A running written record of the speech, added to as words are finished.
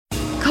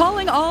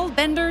Calling all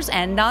benders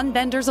and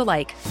non-benders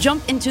alike.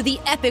 Jump into the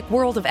epic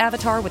world of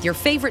Avatar with your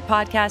favorite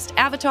podcast,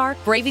 Avatar: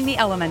 Braving the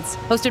Elements.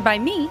 Hosted by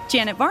me,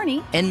 Janet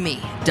Varney. And me,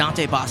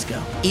 Dante Bosco.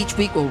 Each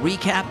week we'll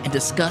recap and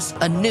discuss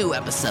a new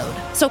episode.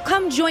 So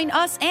come join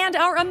us and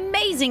our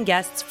amazing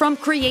guests, from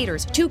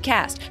creators to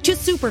cast to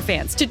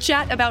superfans, to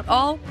chat about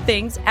all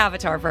things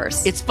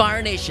Avatarverse. It's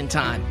Fire Nation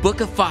time.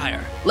 Book of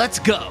Fire. Let's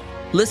go.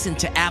 Listen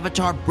to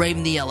Avatar: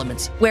 Braving the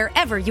Elements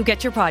wherever you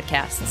get your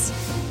podcasts.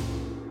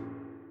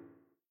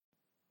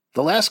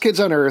 The Last Kids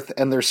on Earth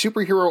and their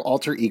superhero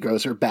alter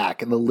egos are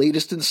back in the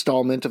latest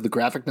installment of the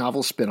graphic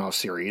novel spin-off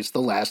series, The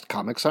Last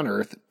Comics on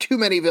Earth: Too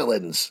Many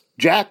Villains.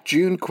 Jack,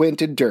 June,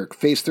 Quint, and Dirk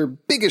face their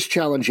biggest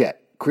challenge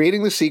yet,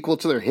 creating the sequel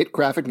to their hit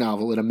graphic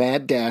novel in a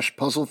mad dash,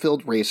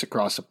 puzzle-filled race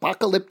across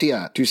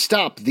Apocalyptia to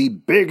stop the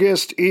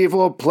biggest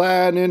evil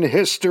plan in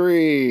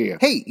history.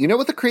 Hey, you know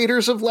what the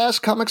creators of Last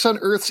Comics on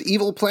Earth's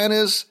evil plan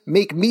is?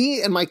 Make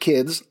me and my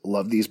kids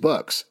love these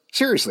books.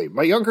 Seriously,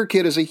 my younger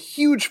kid is a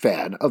huge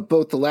fan of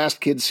both the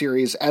Last Kids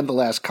series and the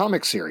Last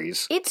Comics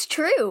series. It's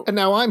true. And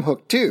now I'm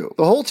hooked too.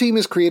 The whole team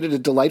has created a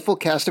delightful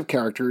cast of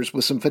characters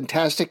with some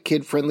fantastic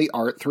kid-friendly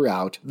art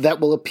throughout that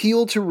will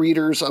appeal to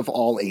readers of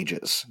all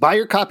ages. Buy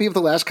your copy of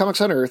The Last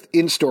Comics on Earth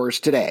in stores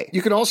today.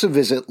 You can also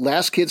visit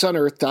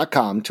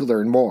LastKidsOnEarth.com to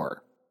learn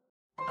more.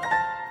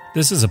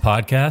 This is a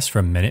podcast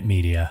from Minute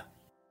Media.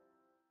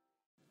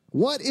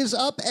 What is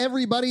up,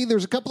 everybody?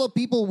 There's a couple of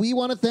people we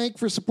want to thank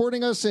for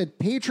supporting us at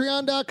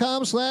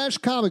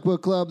patreon.com/Comic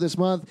Book Club this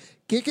month.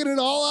 Kicking it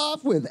all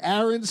off with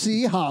Aaron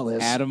C.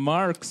 Hollis, Adam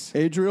Marks,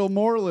 Adriel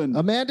Moreland,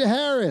 Amanda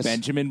Harris,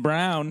 Benjamin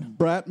Brown,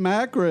 Brett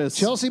Macris,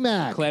 Chelsea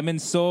Mack,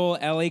 Clemens Soul,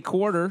 L.A.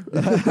 Quarter,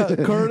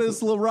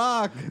 Curtis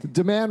LaRock,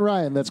 Demand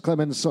Ryan, that's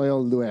Clemens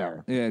Soil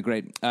Luer. Yeah,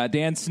 great.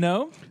 Dan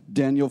Snow,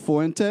 Daniel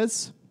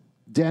Fuentes,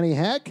 Danny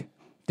Heck,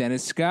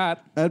 Dennis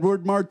Scott,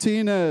 Edward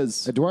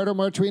Martinez, Eduardo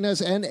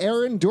Martinez, and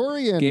Aaron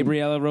Dorian,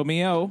 Gabriela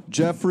Romeo,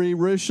 Jeffrey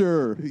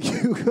Risher,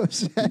 Hugo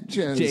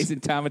Sanchez,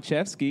 Jason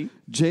Tomaszewski,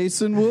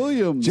 Jason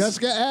Williams,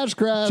 Jessica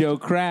Ashcraft, Joe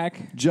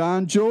Crack,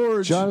 John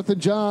George, Jonathan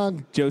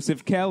Jong,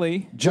 Joseph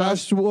Kelly,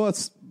 Joshua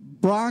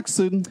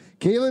Broxson,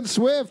 Kaylin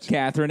Swift,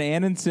 Catherine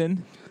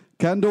Annenson,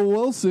 Kendall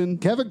Wilson,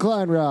 Kevin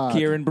Kleinrock,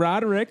 Kieran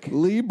Broderick,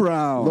 Lee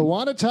Brown,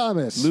 Luana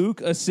Thomas, Luke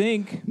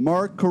Asink,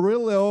 Mark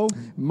Carrillo,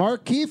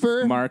 Mark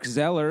Kiefer, Mark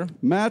Zeller,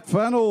 Matt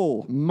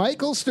Fennell,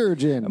 Michael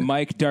Sturgeon,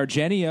 Mike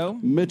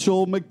Dargenio,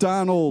 Mitchell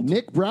McDonald,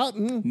 Nick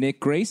Broughton, Nick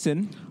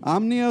Grayson,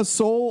 Omnia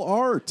Soul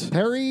Art,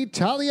 Perry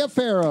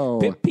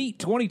Taliaferro, Pip Pete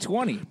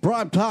 2020,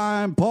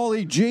 Primetime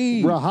Paulie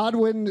G,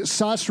 Rahadwin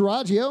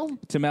Sasraggio,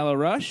 Tamela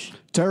Rush,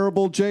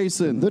 Terrible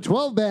Jason, The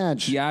 12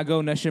 Bench,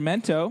 Iago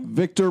Nascimento,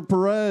 Victor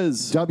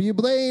Perez, W.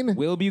 Blaine,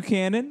 Will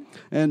Buchanan,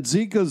 and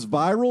Zika's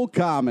Viral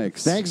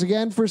Comics. Thanks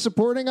again for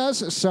supporting us.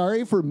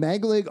 Sorry for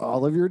mangling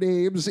all of your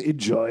names.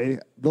 Enjoy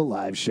the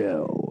live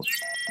show.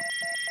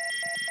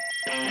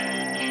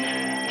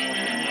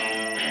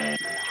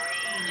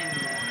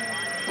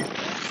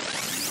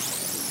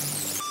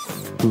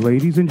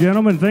 Ladies and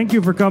gentlemen, thank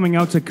you for coming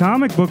out to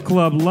Comic Book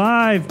Club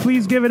Live.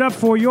 Please give it up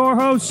for your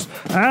hosts,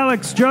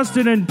 Alex,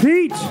 Justin, and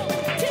Pete.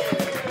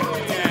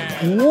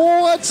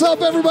 What's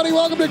up, everybody?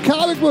 Welcome to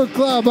Comic Book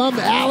Club. I'm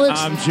Alex.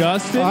 I'm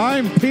Justin.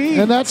 I'm Pete.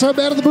 And that's our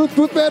man of the booth,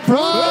 Boothman Prime.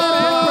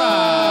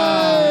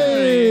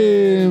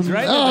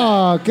 Right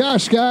Oh,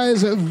 gosh,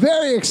 guys. A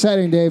very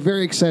exciting day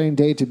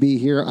to be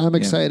here. I'm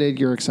excited.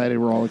 You're excited.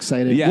 We're all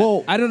excited. Yeah,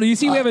 Well, I don't know. You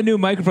see, we have a new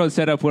microphone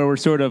set up where we're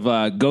sort of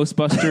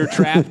Ghostbuster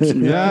trapped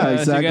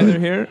exactly. together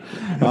here.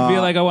 I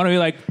feel like I want to be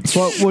like...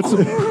 But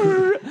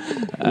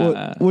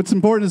what's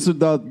important is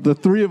that the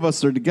three of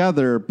us are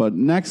together, but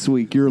next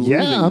week you're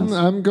leaving us.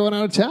 I'm going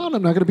out of town.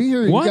 I'm not going to be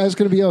here. What? You guys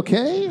going to be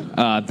okay?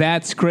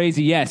 That's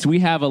crazy. Yes, we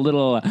have a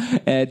little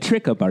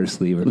trick up our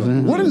sleeve.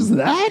 What does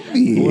that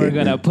mean? We're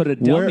going to put a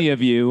dummy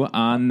of you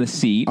on the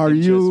seat. Are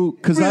you?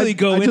 Because really I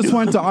go just into-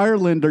 went to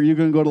Ireland. Are you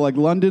going to go to like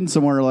London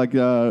somewhere like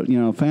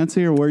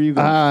fancy, or where are you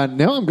going?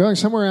 No, I'm going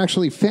somewhere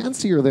actually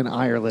fancier than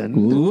Ireland.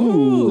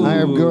 Ooh. I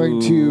am going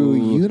to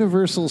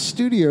Universal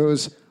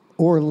Studios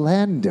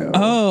Orlando.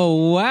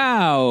 Oh,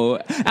 wow.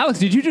 Alex,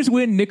 did you just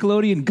win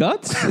Nickelodeon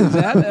Guts? Is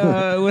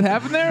that what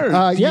happened there?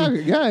 Yeah,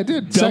 I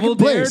did. double Second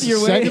place. dared your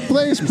way? Second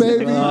place,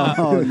 baby.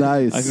 Oh,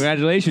 nice.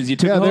 Congratulations. You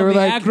took Yeah, home they were the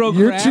like, aggro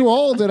 "You're crack. too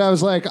old," and I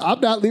was like, "I'm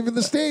not leaving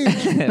the stage."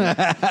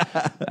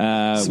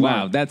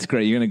 Wow, that's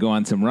great. You're going to go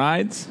on some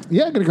rides?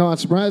 Yeah, I'm going to go on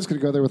some rides. Going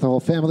to go there with the whole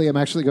family. I'm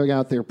actually going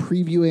out there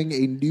previewing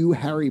a new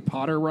Harry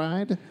Potter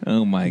ride.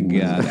 Oh, my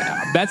God.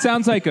 That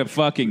sounds like a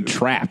fucking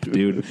trap,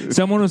 dude.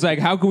 Someone was like,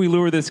 how can we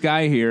lure this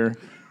guy here?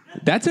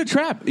 That's a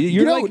trap.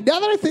 Now that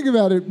I think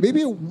about it,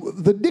 maybe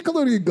the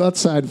Nickelodeon Gut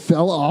sign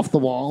fell off the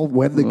wall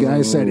when the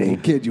guy said, "Hey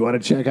kid, you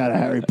want to check out a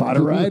Harry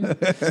Potter ride?"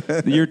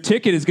 Your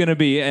ticket is going to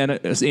be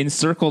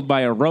encircled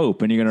by a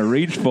rope, and you're going to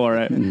reach for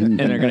it, and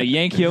they're going to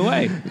yank you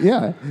away.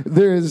 Yeah,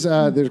 there's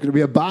going to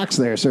be a box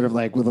there, sort of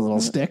like with a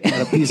little stick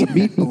and a piece of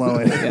meat below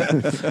it.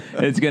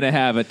 It's going to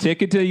have a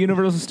ticket to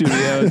Universal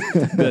Studios,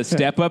 the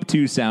Step Up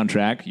 2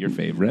 soundtrack, your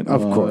favorite,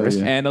 Of course.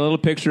 and a little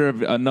picture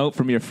of a note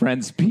from your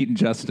friends Pete and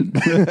Justin.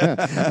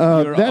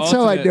 That's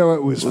how I know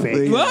it was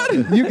fake.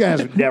 What? You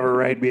guys would never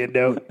write me a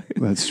note.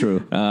 That's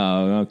true.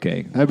 Oh,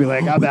 okay. I'd be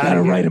like, I'm out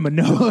of Write him a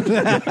note.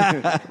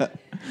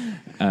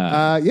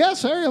 Yeah,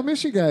 sorry, I'll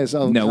miss you guys.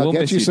 I'll we'll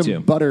get miss you you some too.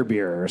 butter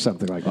beer or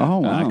something like that. Oh,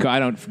 wow. I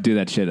don't do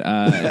that shit.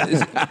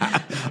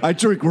 I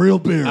drink real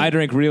beer. I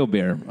drink real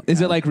beer.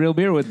 Is it like real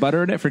beer with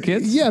butter in it for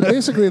kids? Yeah,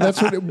 basically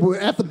that's what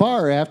at the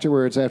bar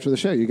afterwards after the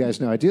show. You guys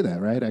know I do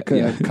that, right? I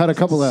cut a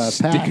couple of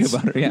pats.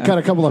 of butter, yeah. Cut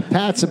a couple of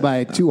pats of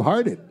my Two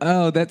Hearted.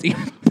 Oh, that's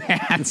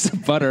pats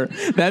of butter.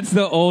 That's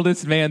the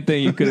oldest man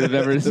thing you could have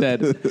ever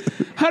said.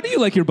 How do you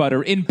like your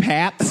butter? In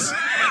pats?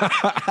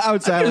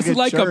 Outside It's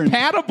like a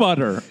pat of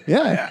butter.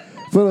 Yeah.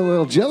 Put a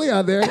little jelly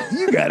on there.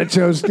 You got a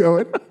toast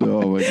going.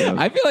 Oh, my God.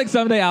 I feel like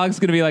someday Alex is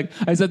going to be like,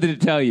 I have something to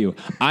tell you.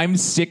 I'm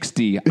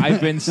 60. I've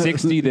been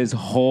 60 this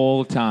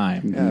whole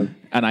time.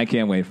 And I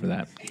can't wait for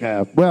that.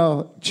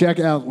 Well, check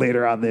out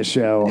later on this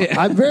show.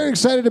 I'm very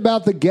excited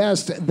about the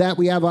guest that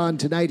we have on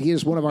tonight. He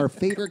is one of our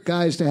favorite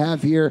guys to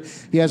have here.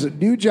 He has a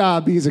new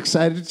job he's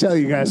excited to tell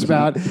you guys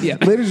about. Yeah.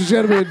 Ladies and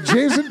gentlemen,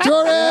 Jason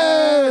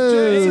Torres.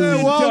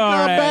 Jason Welcome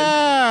Torres.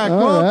 back. All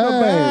Welcome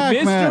right. back,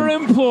 Mr.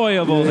 man.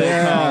 Employable, they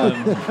call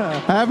him.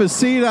 Have a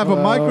seat. Have a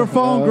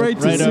microphone. Great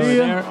to Right over see you.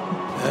 there.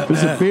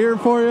 There's a beer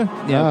for you.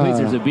 Yeah, please,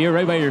 there's a beer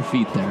right by your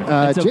feet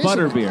there. It's a Jason,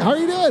 butter beer. How are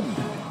you doing?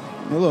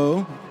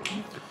 Hello.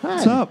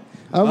 What's up?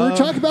 We were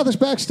talking about this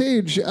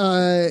backstage.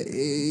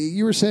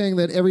 You were saying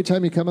that every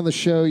time you come on the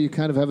show, you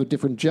kind of have a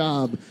different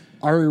job.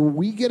 Are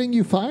we getting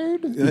you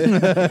fired?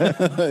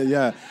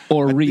 Yeah.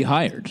 Or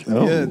rehired.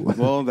 Yeah.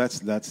 Well,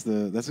 that's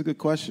a good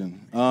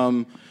question.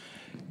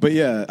 But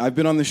yeah, I've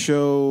been on the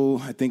show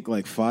I think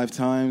like 5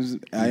 times.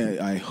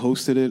 I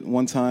hosted it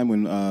one time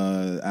when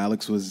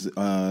Alex was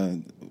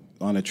on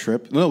a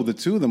trip. No, the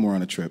two of them were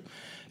on a trip.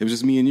 It was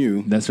just me and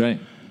you. That's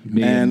right.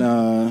 Me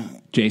And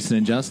Jason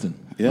and Justin.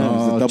 yeah, it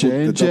was the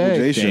double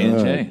J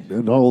show. J&J.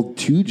 An old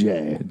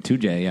 2J.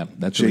 2J, yeah.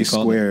 That's J what we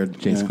call squared. It.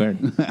 J Yeah. squared.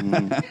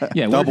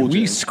 Yeah, Double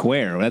we J.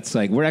 square. That's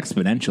like, we're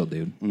exponential,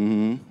 dude.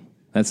 Mm-hmm.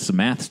 That's some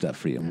math stuff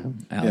for you,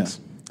 Alex.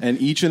 Yeah. And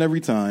each and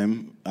every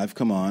time I've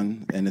come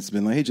on and it's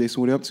been like, hey,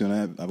 Jason, what are you up to?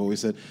 And I've always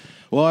said,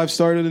 well, I've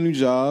started a new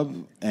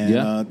job,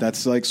 and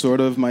that's like sort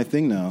of my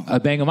thing now.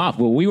 Bang them off.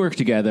 Well, we work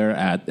together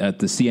at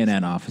the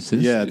CNN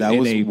offices. Yeah, that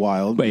was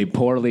wild. A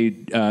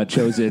poorly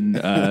chosen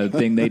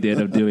thing they did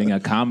of doing a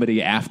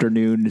comedy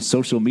afternoon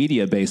social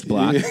media based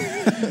block.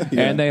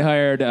 And they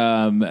hired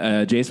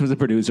Jason was a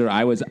producer.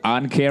 I was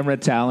on camera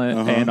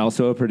talent and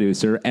also a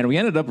producer. And we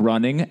ended up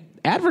running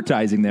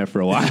advertising there for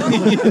a while.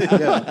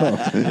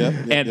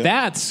 And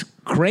that's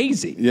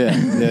crazy.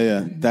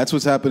 Yeah. That's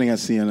what's happening at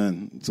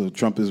CNN. So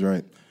Trump is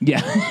right. Yeah.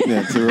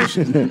 Yeah,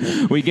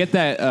 it's We get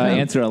that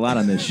answer a lot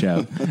on this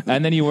show.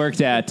 And then you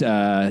worked at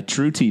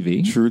True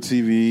TV. True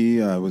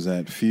TV. I was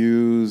at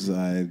Fuse.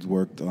 I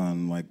worked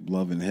on like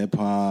Love and Hip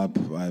Hop.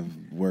 I've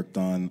worked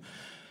on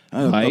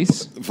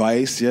Vice.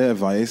 Vice.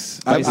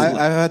 I've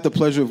had the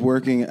pleasure of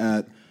working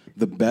at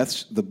the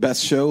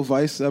best show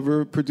Vice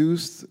ever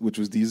produced, which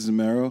was Deezus and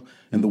Mero,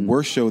 and the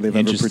worst show they've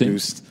ever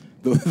produced.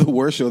 The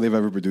worst show they've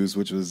ever produced,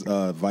 which was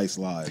Vice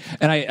Live.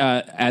 And I,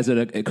 as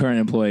a current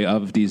employee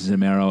of Deezus and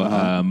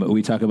Mero,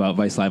 we talk about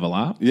Vice Live a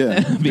lot.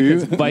 Yeah.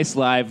 Because Vice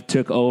Live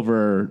took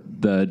over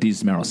the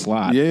Deezus and Mero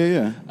slot.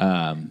 Yeah.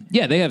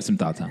 They have some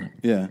thoughts on it.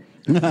 Yeah.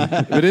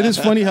 But it is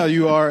funny how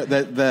you are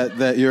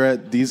that you're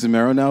at Deezus and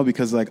Mero now,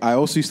 because like I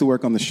also used to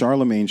work on the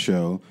Charlemagne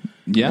show.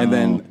 Yeah. And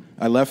then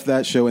I left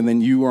that show, and then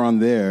you were on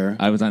there.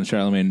 I was on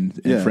Charlemagne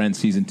and Friends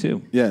season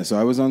 2. Yeah, so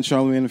I was on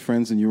Charlemagne and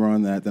Friends, and you were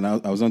on that. Then I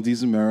was on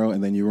Deezus and Mero,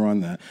 and then you were on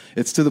that.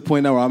 It's to the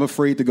point now where I'm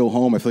afraid to go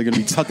home. I feel like I'm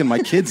going to be tucking my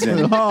kids in.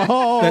 This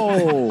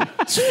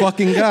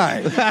fucking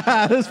guy.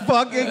 This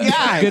fucking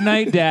guy. Good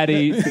night,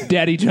 Daddy.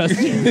 Daddy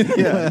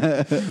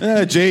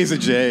Justin. Jay's a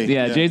J.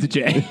 Yeah, Jay's a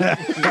J.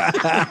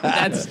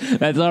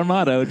 That's our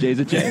motto. Jay's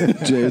a J.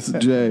 Jay's a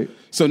J.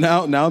 So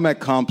now I'm at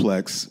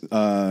Complex,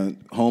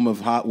 home of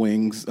Hot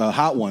Wings,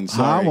 Hot Ones.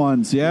 Sorry, Hot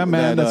Ones, yeah,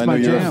 man, that's I my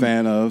know you're jam. a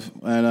fan of,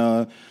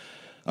 and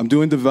I'm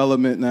doing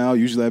development now.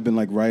 Usually I've been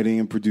like writing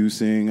and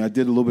producing. I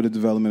did a little bit of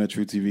development at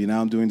True TV. Now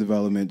I'm doing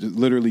development, just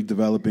literally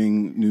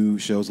developing new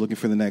shows, looking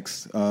for the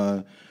next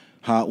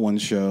hot one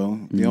show.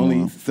 The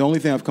only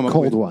thing I've come up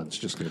Cold with. ones,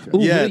 just go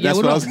through. Ooh, Yeah, that's what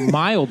what I about was-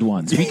 mild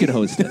ones? We could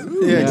host it.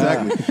 Yeah,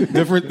 exactly.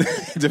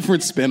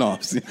 different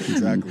spin-offs.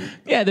 Exactly.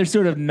 Yeah, they're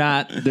sort of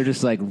not. They're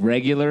just like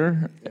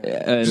regular.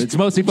 It's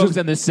mostly focused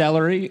on the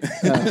celery.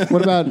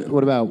 What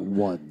about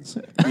ones?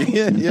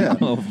 Yeah.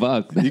 Oh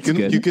fuck, that's You can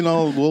good.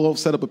 we'll all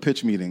set up a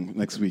pitch meeting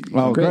next week.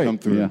 Oh, great. Come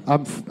through.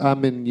 Yeah.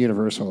 I'm in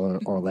Universal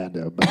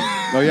Orlando, but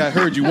Oh yeah, I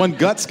heard you won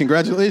Guts.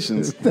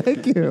 Congratulations.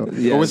 thank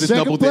you. Or was it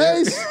Double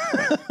Dare?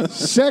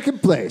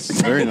 Second place.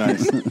 Very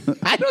nice.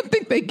 I don't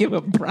think they give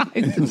a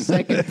prize in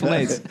second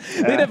place.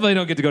 They definitely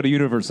don't get to go to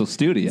Universal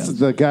Studios.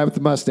 The guy with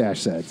the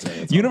mustache said. So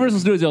it's Universal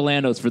Studios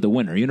Orlando is for the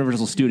winner.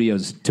 Universal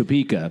Studios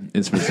Topeka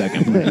is for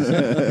second place.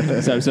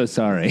 So I'm so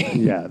sorry.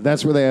 yeah,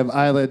 that's where they have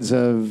islands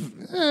of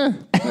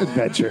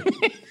adventure.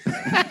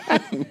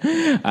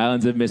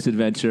 Islands of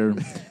Misadventure.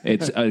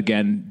 It's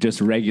again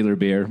just regular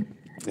beer.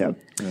 Yeah.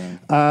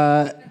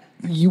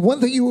 One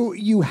thing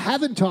you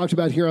haven't talked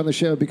about here on the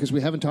show because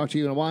we haven't talked to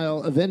you in a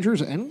while,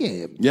 Avengers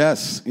Endgame.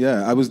 Yes,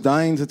 yeah. I was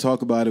dying to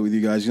talk about it with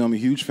you guys. You know, I'm a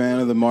huge fan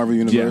of the Marvel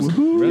Universe.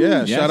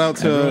 Yes. Yeah, shout out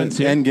to Everyone's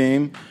here.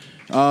 Endgame.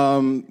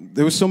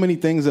 There was so many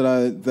things it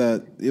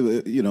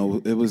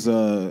was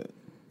an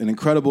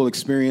incredible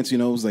experience. You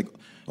know, it was like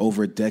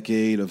over a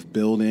decade of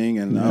building,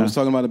 and I was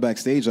talking about it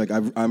backstage. Like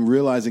I'm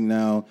realizing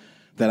now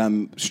that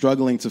I'm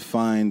struggling to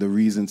find a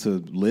reason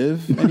to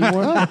live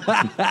anymore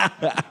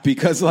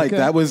because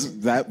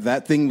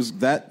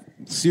that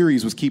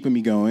series was keeping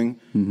me going.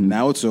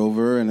 Now it's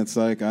over, and it's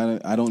like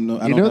I don't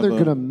know. You know they're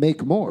going to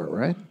make more,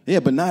 right? Yeah,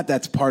 but not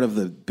that's part of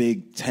the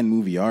big 10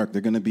 movie arc.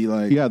 They're going to be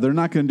like Yeah, they're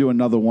not going to do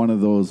another one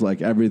of those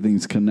like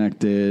everything's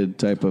connected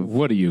type of.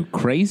 What are you,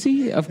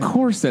 crazy? Of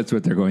course that's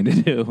what they're going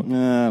to do.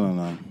 I don't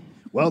know.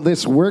 Well,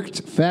 this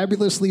worked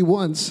fabulously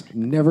once.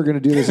 Never going to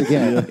do this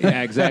again.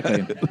 Yeah,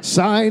 exactly.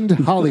 Signed,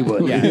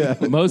 Hollywood. Yeah.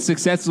 Most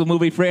successful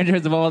movie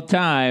franchise of all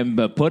time,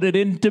 but put it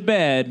into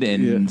bed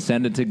and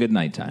send it to good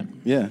night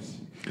time. Yeah.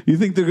 You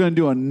think they're going to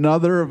do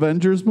another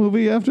Avengers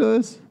movie after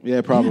this?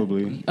 Yeah,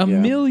 probably. A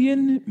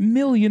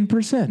million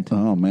percent.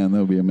 Oh man, that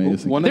would be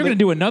amazing. They're going to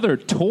do another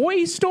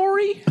Toy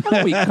Story?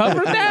 Haven't we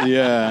covered that?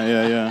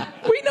 Yeah.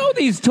 We know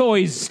these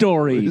Toy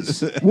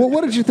Stories. Well,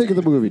 what did you think of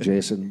the movie,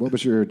 Jason? What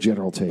was your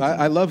general take?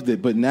 I loved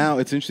it, but now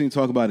it's interesting to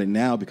talk about it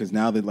now because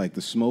now that like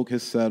the smoke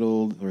has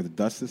settled or the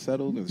dust has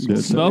settled, or the smoke,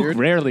 Smoke cleared.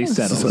 rarely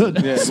settles.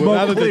 Yeah, Smoke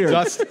now that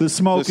cleared. the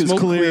smoke is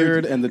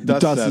cleared and the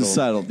dust settled. is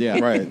settled. Yeah,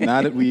 right.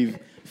 Now that we've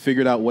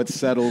figured out what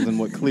settles and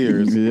what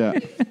clears, yeah.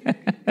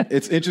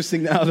 it's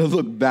interesting now to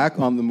look back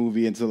on the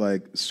movie and to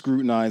like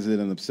scrutinize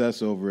it and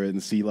obsess over it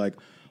and see like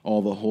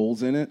all the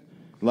holes in it.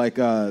 Like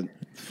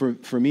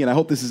for me, and I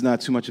hope this is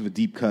not too much of a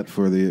deep cut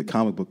for the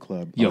comic book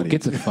club. Yo,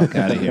 audience. get the fuck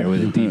out of here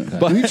with a deep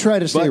cut. we try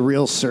to stay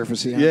real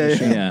surfacey on the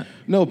show. Yeah.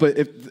 No, but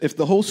if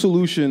the whole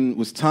solution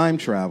was time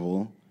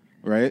travel,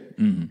 right?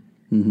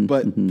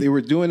 But they were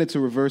doing it to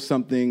reverse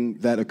something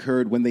that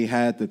occurred when they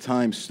had the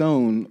time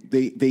stone.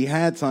 They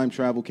had time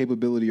travel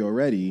capability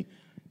already.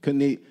 Couldn't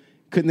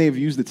they have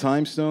used the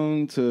time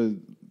stone to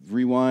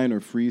rewind or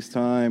freeze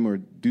time or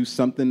do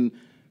something?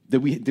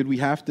 Did we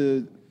have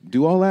to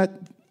do all that?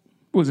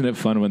 Wasn't it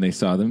fun when they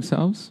saw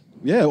themselves?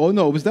 Yeah. Oh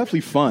no, it was definitely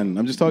fun.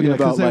 I'm just talking about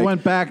 'cause they like,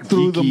 went back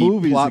through the geeky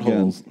movies plot again.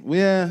 holes.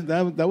 Yeah,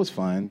 that was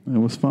fine. It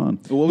was fun.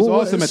 Well, it was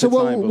awesome at the time.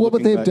 but what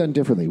would looking they have back- done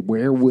differently?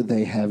 Where would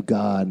they have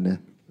gone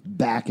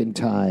back in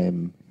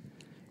time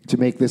to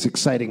make this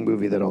exciting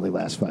movie that only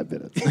lasts 5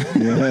 minutes?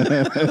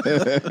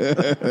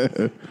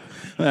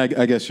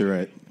 I guess you're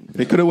right.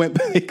 They could have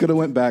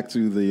went back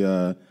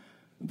to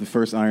the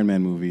first Iron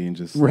Man movie and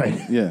just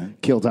yeah,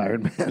 Killed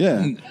Iron Man.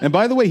 yeah. And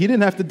by the way, he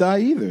didn't have to die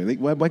either.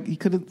 He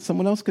could have.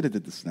 Someone else could have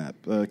did the snap.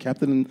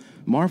 Captain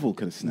Marvel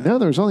could have snapped. No,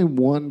 there was only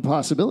one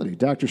possibility.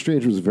 Doctor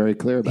Strange was very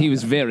clear about He that.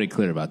 was very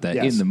clear about that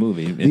Yes. in the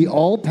movie. The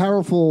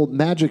all-powerful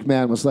magic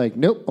man was like,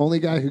 nope, only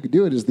guy who could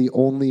do it is the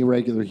only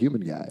regular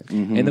human guy.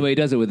 And the way he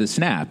does it with a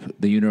snap,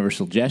 the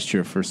universal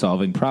gesture for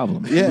solving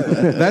problems. Yeah,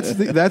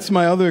 that's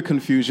my other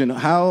confusion.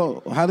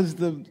 How does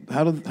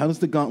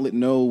the gauntlet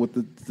know what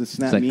the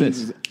snap like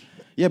means? this.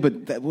 Yeah,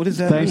 but what does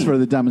that Thanks mean? for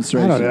the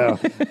demonstration. I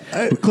don't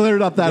know. We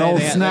cleared up that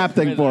old snap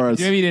thing for us.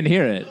 Maybe you didn't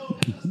hear it.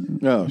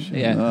 Oh, shit.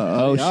 Yeah.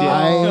 Oh shit.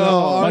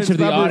 I- Much of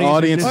the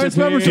Audience audience.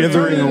 members are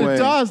Dithering turning away.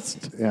 into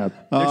dust. Yeah.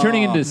 They're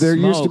turning into There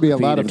smoke. used to be a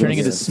lot Pete. of They're turning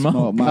into those. smoke.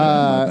 Oh, my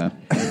bad.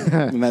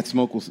 And that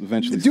smoke will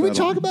eventually. Did we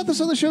settle. talk about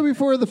this on the show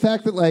before? The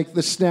fact that like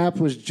the snap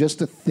was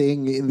just a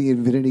thing in the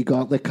Infinity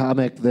Gauntlet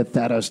comic that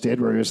Thanos did,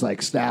 where he was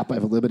like, "Snap!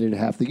 I've eliminated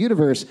half the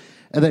universe,"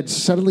 and then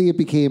suddenly it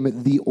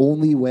became the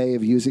only way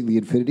of using the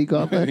Infinity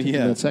Gauntlet in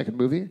Yeah. that second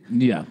movie.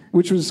 Yeah.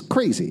 Which was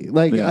crazy.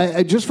 Like, Yeah.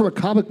 I just from a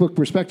comic book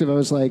perspective, I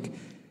was like,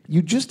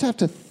 you just have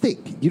to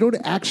think. You don't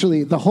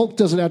actually. The Hulk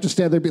doesn't have to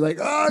stand there and be like,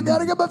 "Oh, I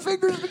gotta get my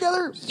fingers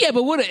together." Yeah,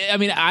 but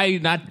I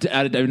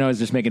know I was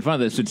just making fun of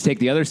this. So to take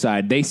the other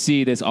side, they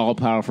see this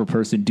all-powerful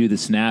person do the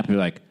snap, and they're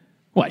like,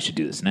 well, I should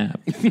do the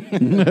snap.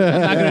 I'm not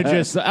going to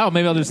just,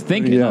 maybe I'll just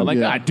think it. Yeah, Like,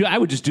 yeah. I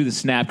would just do the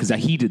snap because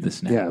he did the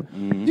snap. Yeah,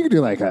 you could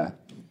do like a.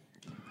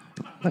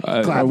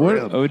 Clap a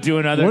rhythm. Oh, do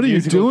another. What are you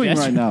musical doing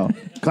gesture. right now?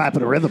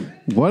 Clapping a rhythm.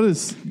 What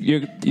is?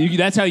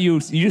 That's how you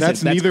just That's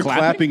said, neither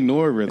clapping. clapping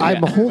nor rhythm.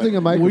 I'm holding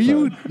a microphone. Were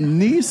you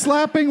knee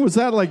slapping? Was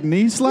that like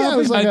knee slapping? it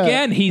was like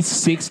Again, he's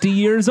 60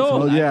 years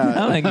old. Oh yeah. I'm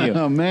telling you.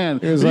 Oh man.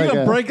 Are was you like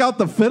gonna a- break out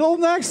the fiddle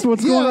next?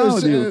 What's going on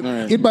with you?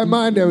 In my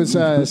mind, I was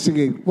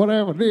singing,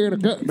 whatever, dear,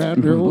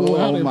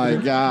 Oh my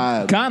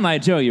God.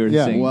 Conlight Joe, you were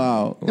Yeah. singing.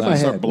 Wow. In my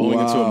Start head. blowing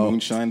into Wow. a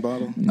moonshine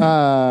bottle.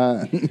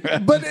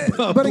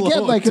 But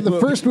again, like in the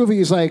first movie,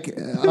 he's like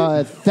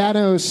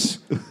Thanos.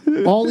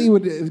 All he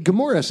would,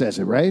 Gamora says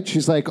it, right?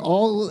 She's like,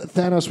 all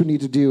Thanos would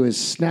need to do is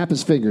snap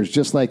his fingers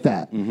just like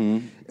that.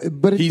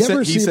 But it He never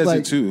he seemed says like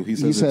it too. He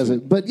says says it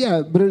it. But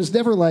yeah, but it was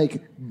never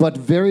like, but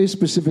very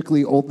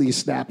specifically, only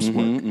snaps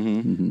work.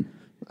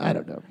 I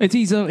don't know.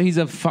 He's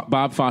a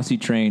Bob Fosse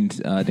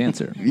trained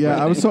dancer.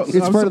 Yeah, I was so. It's I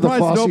was part of the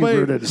surprised Fosse nobody-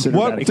 Bruno cinematic.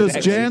 What does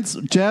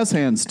Exactly. jazz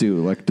hands do?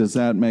 Like, does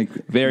that make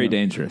Very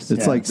dangerous.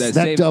 It's like That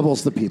That save-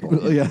 doubles the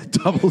people. yeah,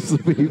 doubles the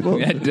people.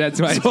 Yeah,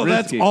 that's why it's So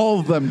that's risky. all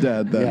of them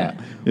dead. Then. Yeah.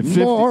 If 50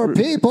 More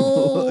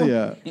people.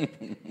 yeah.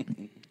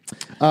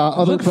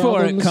 Other Look for it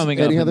problems? coming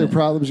up Any in other there.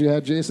 problems you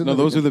had, Jason? No,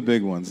 those are the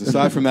big ones.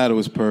 Aside from that, it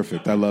was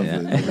perfect. I loved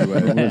it.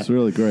 Everybody. That's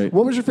really great.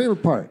 What was your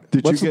favorite part?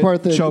 Did What's you the get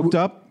part that choked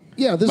up?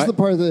 Yeah, this is the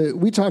part that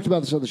we talked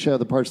about this on the show.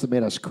 The parts that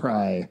made us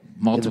cry.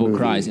 multiple in the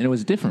movie. cries, and it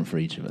was different for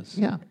each of us.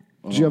 Yeah.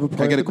 Did you have a part?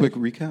 Can I get a that quick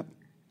recap?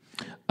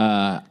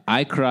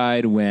 I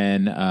cried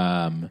when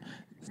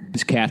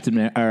Captain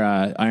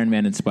or Iron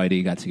Man and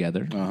Spidey got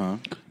together.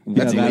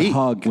 That's that late.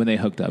 hug. When they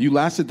hooked up. You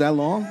lasted that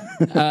long?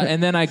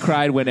 And then I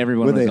cried when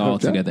everyone When was they all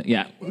hooked up? together.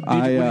 Yeah.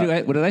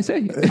 What did I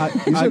say? I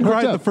said cried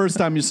hooked up. the first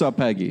time you saw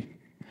Peggy.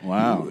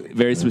 Wow.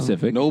 Very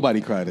specific. Nobody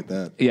cried at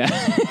that. Yeah.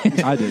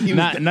 I did.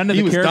 None of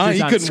he the was characters dying.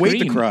 He on couldn't wait to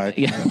screen. cry.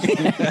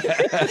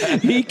 Yeah.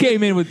 He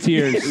came in with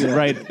tears,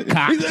 right?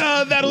 Cocked.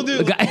 That'll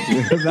do.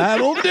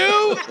 That'll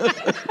do.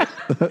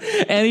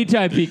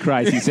 Anytime Pete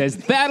cries, he says,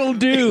 "That'll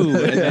do,"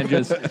 and then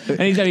just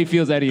anytime he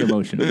feels any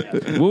emotion.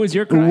 What was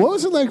your cry? What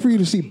was it like for you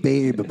to see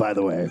Babe, by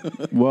the way,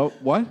 Well,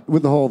 what?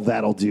 with the whole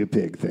 "that'll do"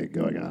 pig thing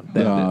going on?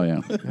 Oh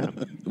yeah.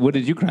 What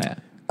did you cry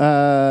at?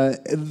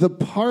 The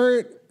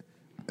part,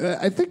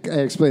 I think I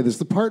explained this.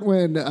 The part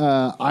when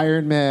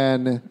Iron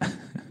Man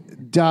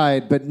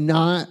died, but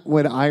not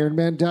when Iron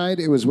Man died.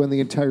 It was when the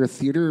entire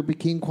theater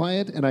became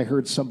quiet, and I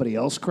heard somebody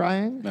else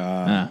crying.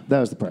 That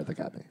was the part that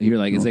got me. You're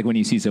like, it's like when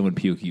you see someone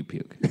puke, you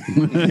puke.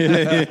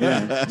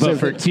 But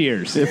for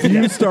tears. If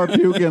you start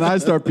puking, I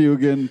start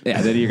puking.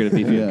 Yeah, then you're going to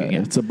be Yeah, puking. Yeah.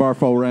 it's a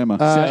Barfolrama.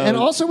 And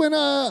also when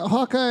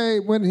Hawkeye,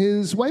 when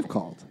his wife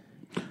called.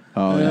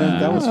 oh Yeah,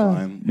 that was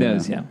fine. That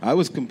was, yeah. I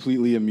was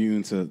completely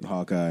immune to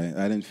Hawkeye.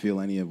 I didn't feel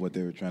any of what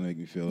they were trying to make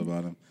me feel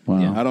about him. Wow.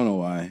 Yeah. I don't know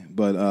why,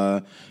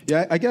 but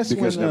yeah, I guess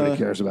Because when, nobody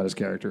cares about his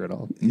character at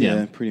all. Yeah,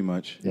 Yeah. pretty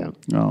much. Yeah.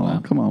 Oh,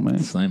 come on, man.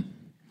 Slam.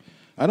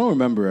 I don't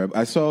remember.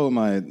 I saw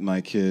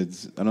my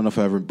kids. I don't know if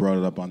I ever brought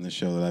it up on this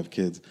show that I have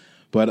kids,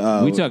 but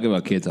We talk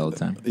about kids all the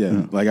time.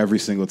 yeah, like every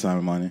single time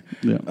I'm on it.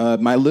 Yeah.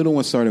 My little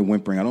one started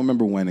whimpering. I don't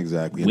remember when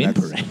exactly. And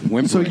that's- Whimpering?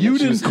 Whimpering. So you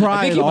She was- didn't cry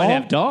I think at you all? might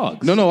have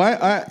dogs. No,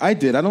 I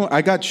did.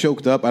 I got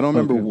choked up. I don't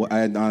remember what.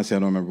 Honestly, I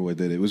don't remember what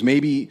did it. It was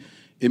maybe.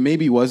 It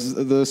maybe was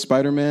the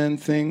Spider-Man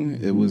thing.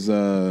 It was.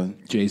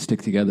 Jays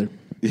stick together.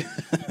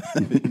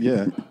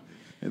 Yeah.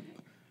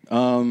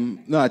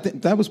 No, I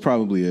think that was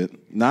probably it.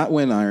 Not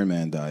when Iron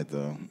Man died,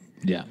 though.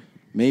 Yeah.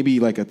 Maybe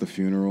like at the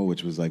funeral,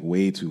 which was like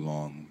way too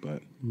long.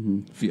 But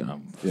Yeah.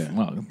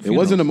 yeah, it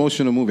was an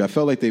emotional movie. I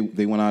felt like they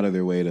went out of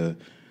their way to.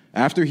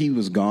 After he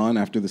was gone,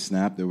 after the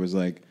snap, there was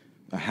like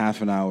a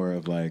half an hour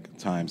of like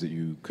times that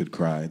you could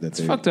cry. That It's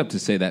fucked up to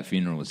say that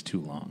funeral was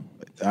too long.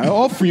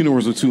 All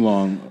funerals are too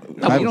long.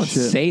 No, you don't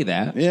say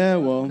that. Yeah,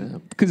 well,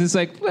 Because it's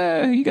like,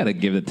 you got to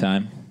give it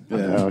time. Toss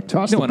You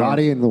the don't wanna-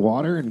 body in the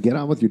water and get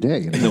on with your day.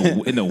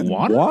 In the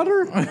water?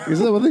 Water?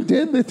 Isn't that what they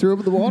did? They threw him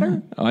in the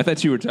water? Oh, I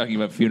thought you were talking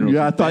about funerals.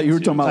 Yeah, I thought you were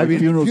talking about I like mean,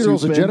 funerals,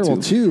 funerals in you've been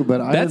general, to. too,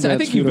 but Iron I Man's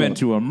think you've been funeral-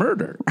 to a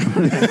murder.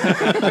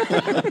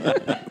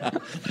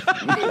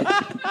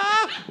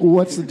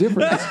 What's the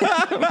difference?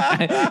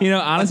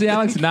 Honestly,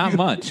 Alex, not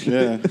much.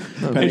 yeah,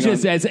 It's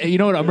just,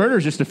 a murder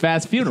is just a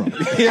fast funeral.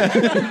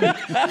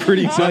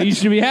 pretty So you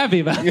should be happy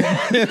about it.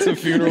 it's a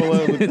funeral.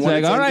 It's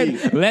like, all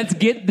right, let's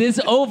get this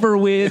over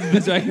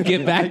with so I can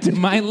get back to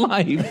my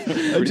life.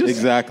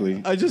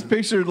 Exactly. I just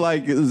pictured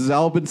like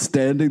Zalbin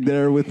standing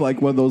there with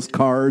like one of those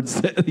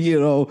cards,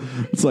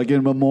 it's like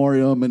in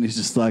memoriam, and he's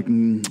just like,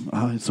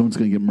 someone's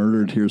going to get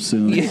murdered here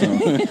soon.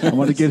 So I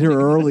want to get here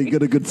early,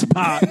 get a good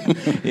spot.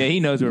 Yeah, he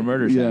knows where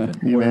murders happen.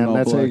 Man, all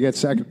that's how black. you get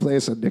second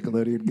place on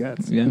Nickelodeon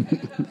Guts. Yeah.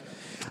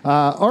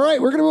 All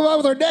right, we're going to move on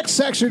with our next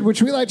section,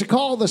 which we like to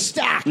call the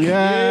Stack.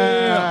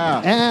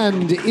 Yeah.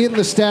 And in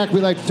the Stack,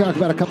 we like to talk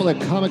about a couple of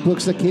comic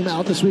books that came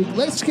out this week.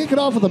 Let's kick it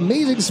off with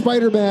Amazing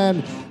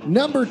Spider-Man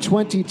number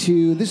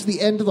 22. This is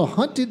the end of the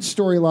Hunted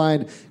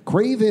storyline.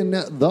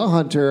 Kraven the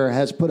Hunter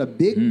has put a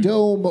big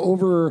dome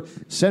over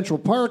Central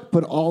Park,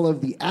 put all of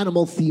the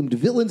animal-themed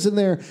villains in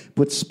there,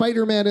 put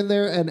Spider-Man in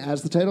there, and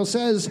as the title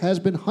says, has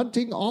been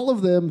hunting all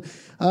of them.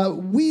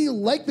 We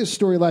like this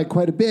storyline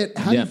quite a bit.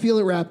 How do you feel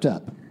it wrapped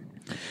up?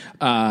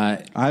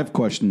 I have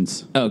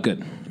questions. Oh,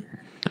 good.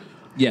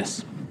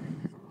 Yes.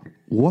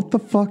 What the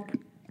fuck?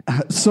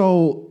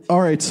 So,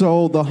 all right,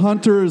 so the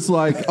hunter is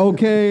like,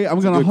 okay, I'm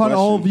going to hunt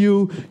all of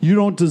you. You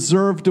don't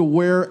deserve to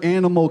wear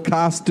animal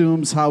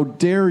costumes. How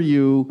dare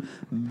you?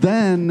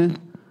 Then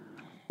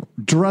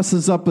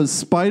dresses up as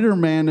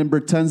Spider-Man and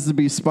pretends to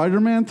be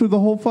Spider-Man through the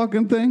whole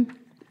fucking thing?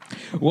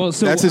 Well,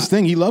 so That's his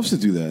thing. He loves to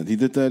do that. He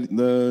did that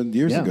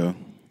years ago.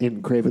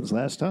 In Kraven's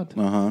Last Hunt.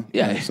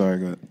 Yeah. Sorry,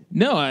 go ahead.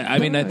 No, I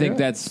mean, I think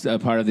that's a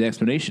part of the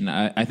explanation.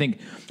 I think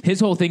his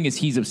whole thing is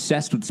he's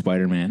obsessed with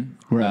Spider-Man,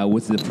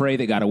 with the prey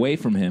that got away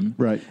from him.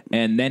 Right.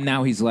 And then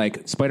now he's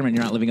like, Spider-Man,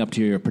 you're not living up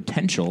to your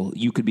potential.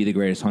 You could be the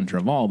greatest hunter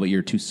of all, but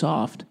you're too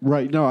soft.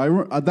 Right.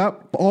 No,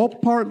 that all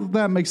part of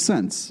that makes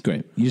sense.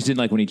 Great. You just didn't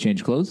like when he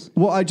changed clothes?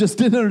 Well, I just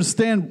didn't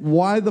understand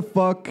why the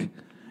fuck,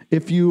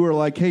 if you were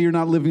like, hey, you're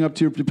not living up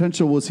to your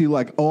potential, was he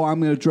like, oh, I'm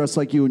going to dress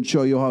like you and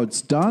show you how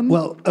it's done?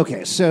 Well,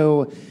 okay,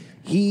 so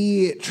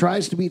he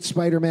tries to beat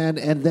Spider-Man,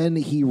 and then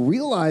he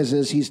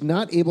realizes he's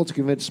not able to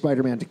convince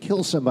Spider-Man to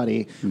kill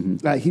somebody.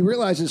 He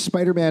realizes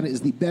Spider-Man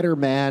is the better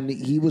man.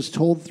 He was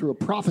told through a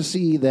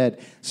prophecy that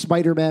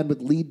Spider-Man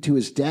would lead to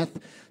his death.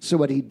 So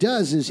what he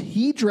does is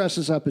he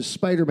dresses up as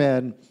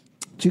Spider-Man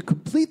to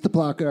complete the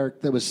block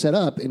arc that was set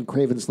up in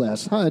Kraven's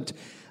Last Hunt,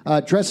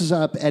 dresses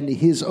up, and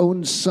his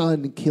own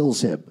son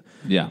kills him.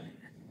 Yeah.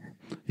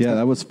 Yeah,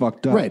 that was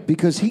fucked up. Right,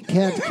 because he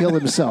can't kill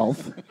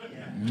himself.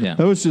 Yeah.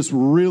 That was just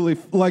really,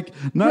 like,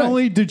 not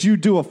only did you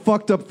do a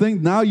fucked up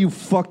thing, now you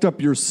fucked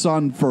up your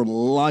son for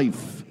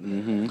life. Like,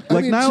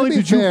 I mean, not to only be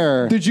did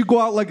fair, you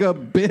go out like a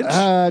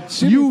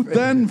bitch, you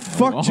then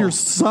fucked your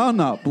son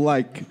up,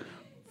 like,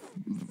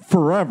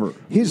 forever.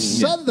 His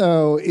son,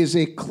 though, is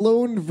a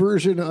cloned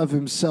version of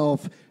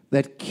himself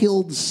that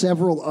killed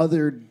several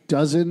other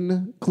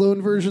dozen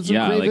clone versions of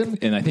Kraven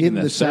and I think in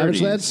the Savage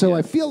 30s, Land. So yeah.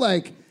 I feel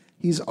like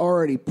he's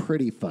already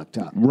pretty fucked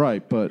up.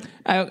 Right, but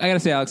I got to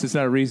say, Alex, it's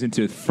not a reason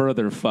to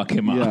further fuck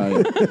him up.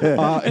 yeah,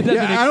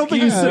 I don't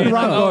think he's excuse sitting me.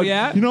 around Oh, going,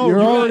 yeah? you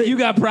know, You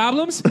got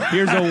problems?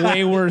 Here's a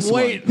way worse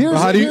one. Here's,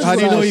 How do here's you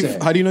what know I'll he say.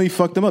 how do you know he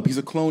fucked him up? He's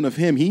a clone of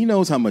him. He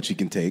knows how much he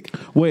can take.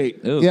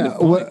 wait, Ooh, Yeah, good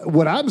point.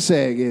 what I'm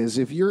saying is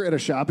if you're in a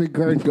shopping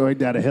cart going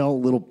down a hill, a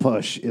little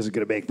push isn't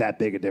going to make that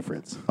big a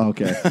difference.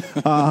 okay.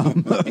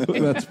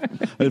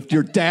 If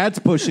your dad's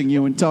pushing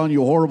you and telling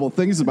you horrible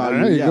things about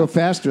You you, go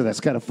faster. That's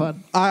kind of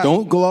fun.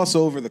 Don't gloss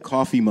over the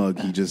coffee mug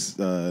he just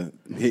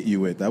hit you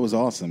with. That was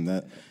awesome.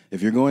 That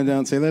if you're going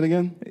down, say that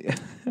again.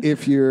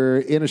 If you're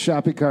in a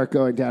shopping cart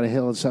going down a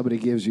hill and somebody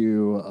gives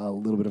you a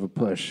little bit of a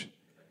push.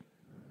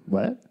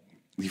 What?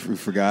 You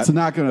forgot. it's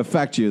not going to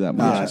affect you that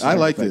much. I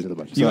liked it.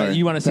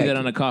 You want to see that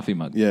on a coffee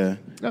mug? Yeah,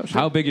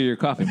 How big are your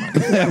coffee mugs?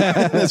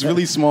 that's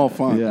really small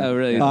font. Yeah. Oh,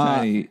 really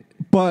tiny.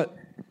 But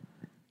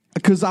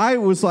because I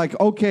was like,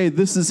 okay,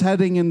 this is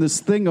heading in this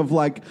thing of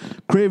like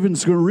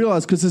Kraven's going to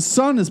realize, because his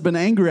son has been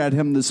angry at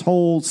him this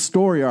whole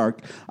story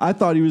arc. I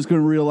thought he was going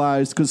to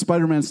realize, because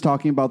Spider-Man's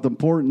talking about the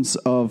importance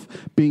of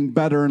being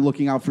better and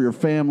looking out for your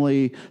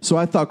family. So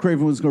I thought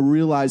Kraven was going to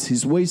realize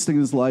he's wasting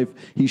his life.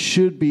 He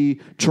should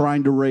be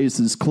trying to raise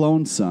his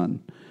clone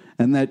son.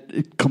 And that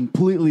it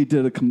completely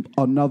did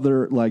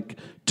another like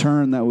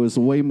turn that was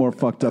way more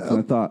fucked up than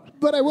I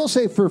thought. But I will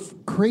say for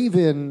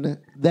Kraven,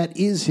 that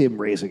is him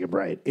raising him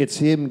right. It's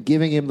him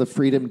giving him the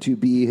freedom to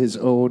be his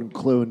own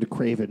cloned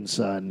Kraven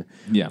son.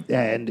 Yeah.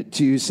 And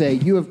to say,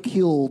 you have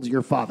killed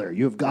your father.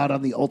 You have gone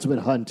on the ultimate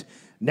hunt.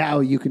 Now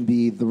you can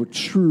be the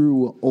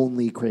true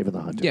only Kraven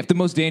the Hunter. Yeah, if the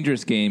most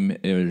dangerous game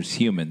is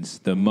humans,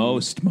 the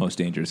most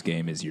dangerous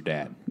game is your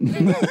dad.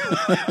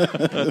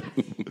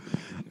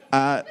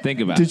 Think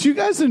about it. Did you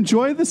guys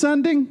enjoy this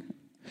ending?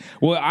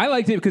 Well, I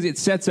liked it because it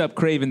sets up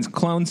Kraven's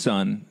clone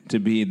son to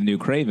be the new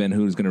Kraven,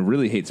 who's going to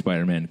really hate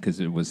Spider-Man because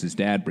it was his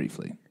dad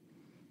briefly.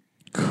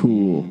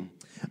 Cool.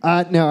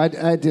 No, I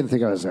didn't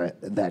think I was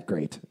that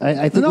great.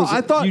 I think No,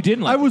 I thought You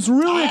didn't like I was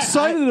really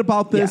excited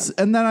about this,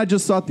 and then I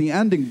just thought the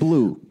ending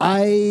blew.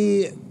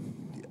 I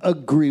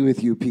agree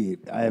with you, Pete.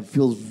 It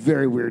feels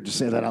very weird to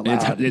say that out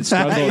loud. It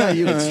struggled,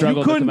 you it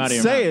struggled to couldn't come out of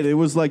your say mouth. it. It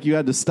was like you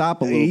had to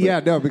stop a little bit. Yeah,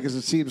 no, because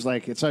it seems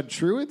like it's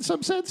untrue in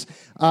some sense.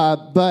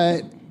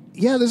 But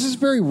yeah, this is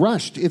very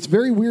rushed. It's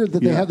very weird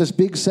that they have this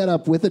big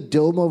setup with a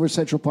dome over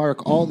Central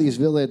Park, all these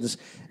villains,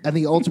 and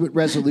the ultimate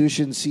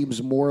resolution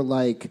seems more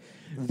like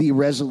the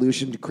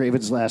resolution to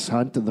Kraven's Last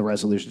Hunt than the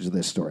resolution to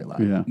this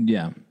storyline. Yeah.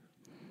 Yeah.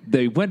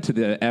 They went to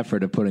the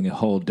effort of putting a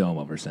whole dome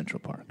over Central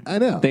Park. I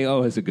know. They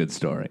owe us a good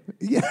story.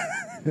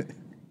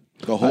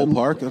 The whole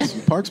park.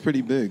 The park's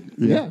pretty big.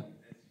 Yeah.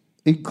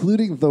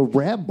 Including the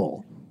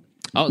Ramble.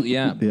 Oh,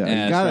 yeah.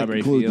 Yeah, you got to Strawberry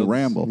include the Fields.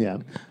 ramble. Yeah.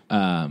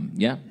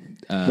 Yeah.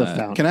 The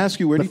fountain. Can I ask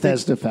you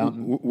Bethesda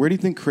fountain. Where do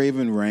you think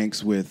Kraven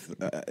ranks with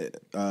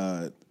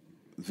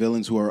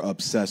villains who are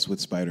obsessed with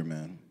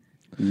Spider-Man?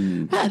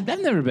 I've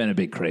never been a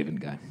big Kraven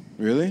guy.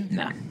 Really?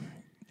 Nah.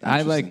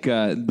 I like...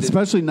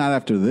 Especially not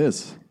after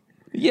this.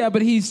 yeah,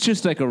 but he's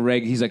just like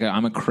he's like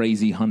I'm a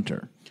crazy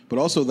hunter. But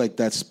also, like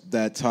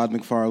that Todd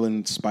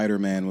McFarlane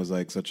Spider-Man was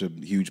like such a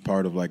huge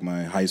part of like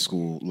my high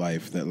school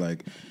life that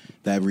like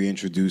that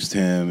reintroduced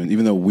him, and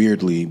even though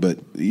weirdly, but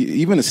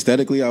even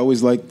aesthetically, I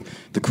always liked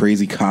the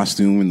crazy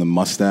costume and the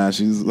mustache.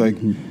 He's like,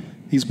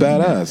 he's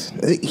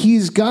badass.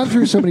 He's gone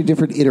through so many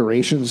different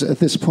iterations at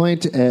this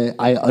point.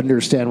 I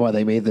understand why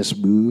they made this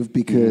move,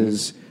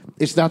 because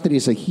it's not that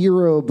he's a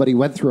hero, but he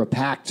went through a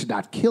pact to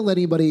not kill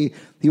anybody.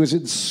 He was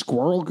in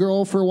Squirrel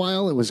Girl for a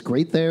while. It was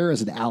great there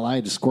as an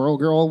ally to Squirrel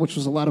Girl, which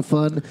was a lot of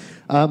fun.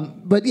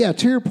 But yeah,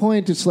 to your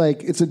point, it's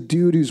like it's a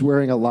dude who's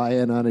wearing a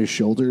lion on his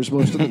shoulders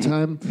most of the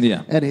time.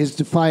 Yeah. And his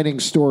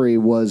defining story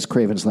was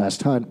Kraven's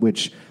Last Hunt,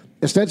 which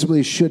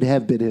ostensibly should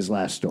have been his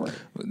last story.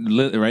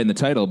 Right in the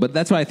title. But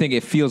that's why I think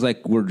it feels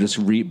like we're just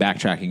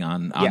backtracking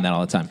on that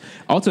all the time.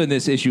 Also in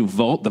this issue,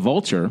 the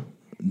Vulture,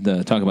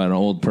 talk about an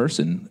old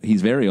person,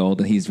 he's very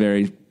old and he's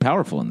very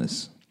powerful in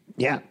this.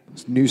 Yeah.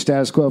 It's new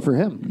status quo for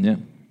him. Yeah.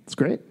 It's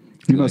great.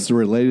 He must have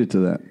related to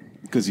that.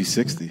 Because he's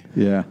 60.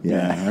 Yeah.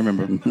 Yeah, I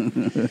remember.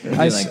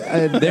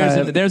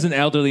 There's an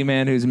elderly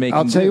man who's making...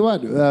 I'll tell you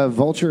what,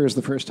 Vulture is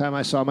the first time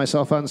I saw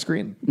myself on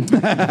screen. All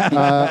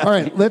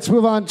right, let's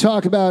move on.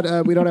 Talk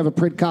about, we don't have a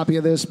print copy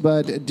of this,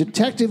 but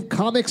Detective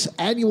Comics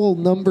Annual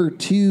number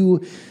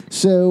 2.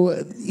 So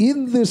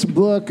in this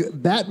book,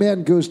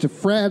 Batman goes to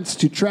France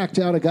to track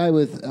down a guy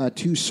with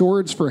 2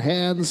 swords for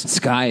hands.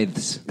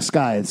 Scythes,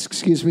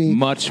 excuse me.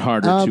 Much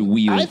harder to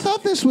wield. I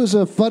thought this was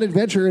a fun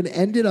adventure and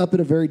ended up in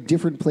a very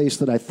different place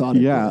than I thought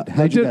it would.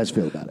 How did you guys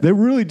feel about it? They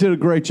really did a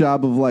great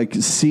job of like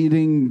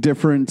seeding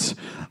different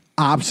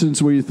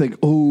options where you think,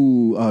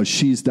 oh,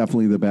 she's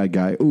definitely the bad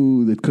guy.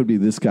 Ooh, that could be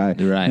this guy.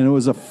 Right. And it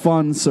was a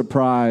fun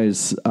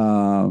surprise.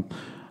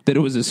 That it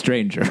was a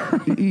stranger.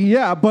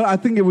 Yeah, but I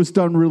think it was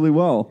done really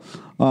well.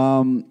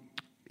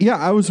 Yeah,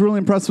 I was really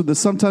impressed with this.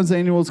 Sometimes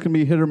annuals can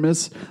be hit or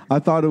miss. I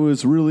thought it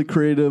was really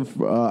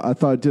creative. I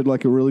thought it did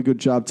like a really good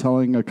job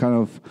telling a kind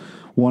of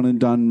one and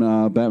done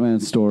Batman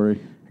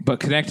story. But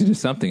connected to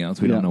something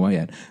else. We don't know what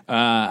yet.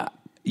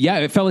 Yeah,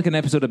 it felt like an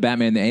episode of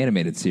Batman the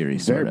Animated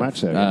Series. Very much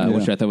so.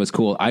 Which I thought was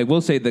cool. I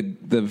will say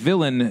the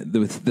villain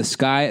with the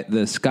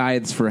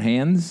Scythes for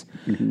hands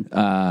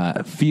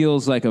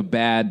feels like a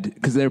bad...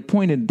 Because they're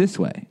pointed this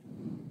way.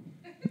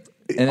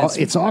 And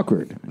it's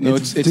awkward. No,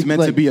 it's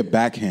meant to be a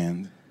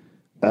backhand.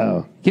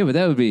 Oh. Yeah, but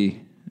that would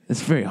be...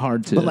 It's very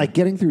hard to... But like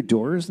getting through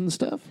doors and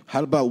stuff?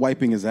 How about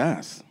wiping his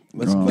ass?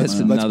 Let's Let's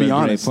be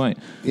honest. Great point.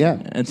 Yeah.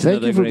 That's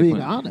Thank you for being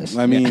point. honest.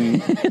 I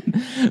mean...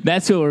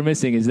 That's what we're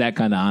missing is that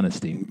kind of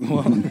honesty.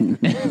 Well,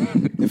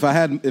 if I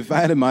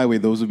had it my way,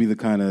 those would be the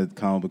kind of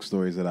comic book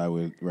stories that I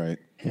would write.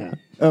 Yeah.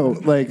 Oh,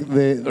 like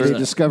they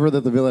discover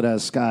that the villain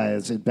has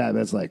skies, and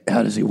Batman's like,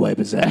 how does he wipe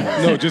his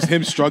ass? No, just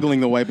him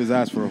struggling to wipe his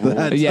ass for a whole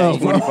 25 pages.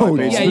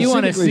 Yeah, you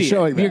want to Specifically see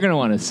showing it. that. You're going to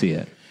want to see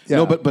it. Yeah.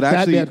 No, but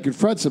actually... Batman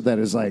confronts him then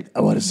is like,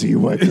 I want to see you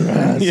wipe your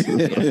ass.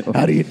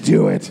 How do you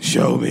do it?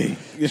 Show me.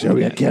 Show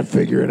me. I can't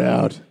figure it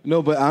out.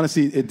 No, but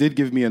honestly, it did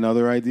give me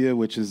another idea,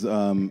 which is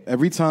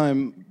every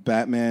time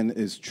Batman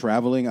is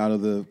traveling out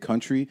of the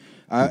country,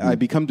 I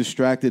become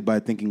distracted by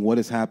thinking what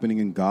is happening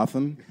in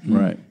Gotham.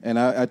 Right. And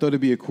I thought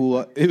it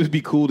would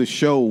be cool to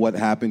show what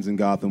happens in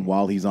Gotham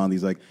while he's on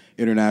these like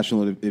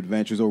international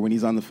adventures, or when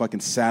he's on the fucking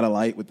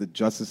satellite with the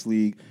Justice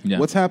League. Yeah.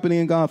 What's happening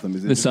in Gotham?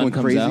 Is it The just sun going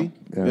comes crazy?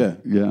 out?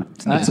 Yeah.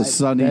 It's a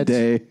sunny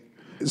day.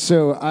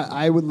 So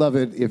I would love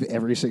it if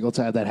every single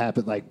time that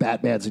happened, like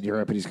Batman's in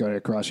Europe and he's going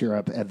across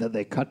Europe, and then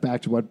they cut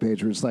back to one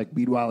page where it's like,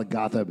 meanwhile in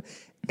Gotham,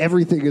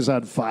 everything is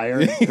on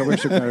fire.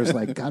 Commissioner Carter's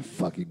like, God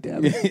fucking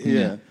damn it.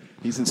 Yeah.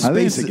 He's in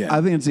space again. I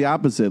think it's the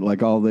opposite.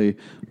 Like all the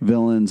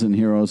villains and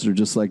heroes are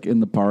just like in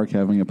the park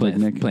having a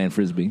picnic. Playing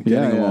Frisbee.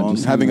 Getting along,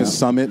 just having a hanging out.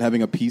 summit,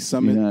 having a peace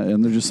summit. Yeah,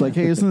 and they're just like,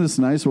 hey, isn't this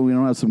nice when we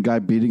don't have some guy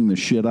beating the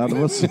shit out of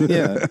us?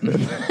 Yeah.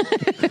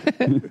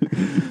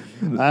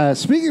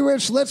 Speaking of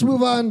which, let's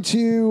move on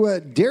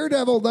to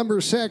Daredevil number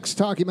 6,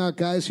 talking about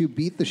guys who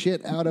beat the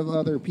shit out of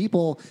other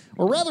people,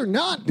 or rather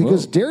not,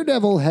 because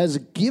Daredevil has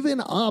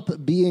given up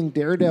being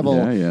Daredevil.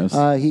 Yeah,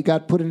 yes. He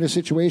got put in a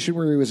situation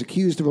where he was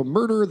accused of a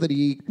murder that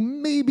he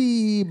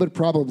maybe, but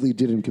probably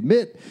didn't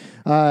commit,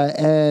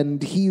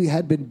 and he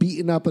had been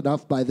beaten up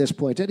enough by this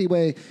point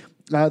anyway,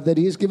 that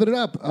he has given it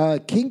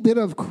up. Kingpin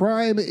of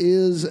crime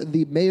is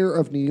the mayor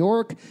of New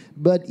York,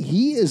 but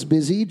he is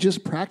busy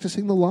just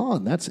practicing the law,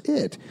 and that's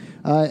it.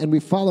 And we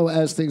follow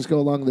as things go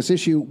along this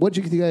issue. What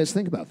do you guys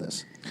think about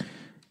this?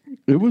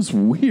 It was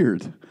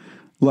weird.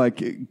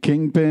 Like,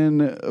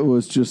 Kingpin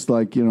was just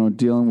like,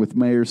 dealing with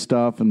mayor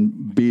stuff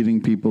and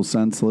beating people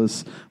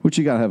senseless, which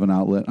you got to have an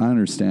outlet. I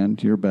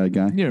understand. You're a bad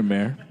guy. You're a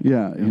mayor.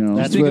 Yeah,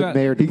 That's what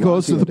Mayor de he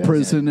goes to Blasio the does.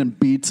 prison and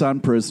beats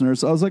on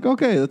prisoners. I was like,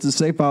 okay, that's a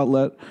safe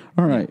outlet.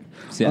 All right.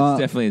 Yeah, it's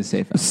definitely a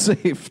safe.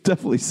 Safe,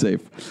 definitely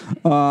safe.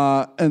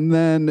 And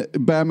then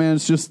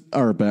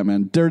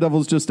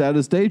Daredevil's just at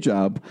his day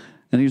job.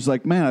 And he's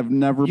like, man, I've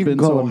never You been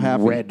can call so him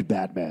happy. Red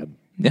Batman.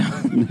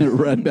 Yeah.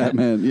 Red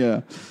Batman,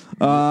 yeah.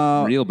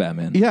 Real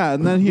Batman. Yeah,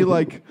 and then he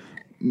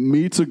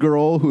meets a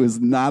girl who is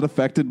not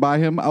affected by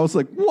him. I was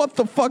like, what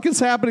the fuck is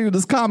happening in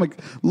this comic?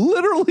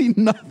 Literally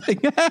nothing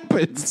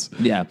happens.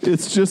 Yeah.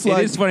 It's just It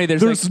like, is funny,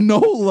 there's no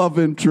love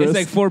interest. It's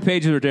like 4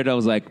 pages where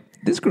Daredevil's like,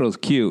 this girl's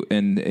cute.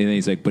 And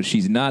he's like, but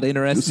she's not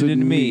interested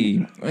in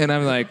me. And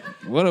I'm like,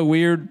 what a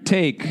weird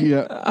take.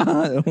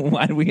 Yeah.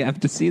 Why do we have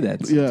to see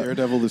that? Yeah.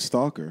 Daredevil the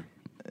Stalker.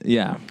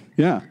 Yeah.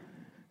 Yeah.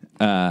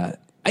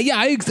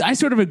 I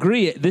sort of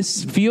agree.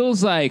 This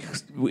feels like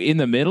in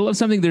the middle of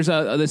something. There's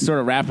this sort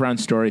of wraparound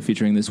story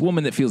featuring this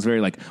woman that feels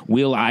very like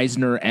Will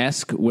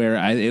Eisner-esque, where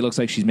it looks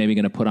like she's maybe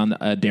going to put on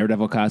a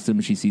Daredevil costume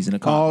she sees in a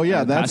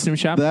costume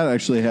shop. That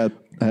actually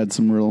had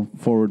some real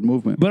forward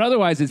movement. But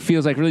otherwise, it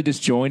feels like really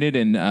disjointed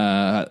and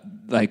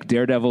like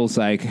Daredevil's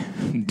like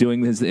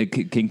doing this.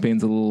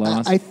 Kingpin's a little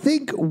lost. I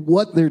think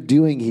what they're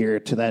doing here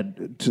to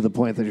the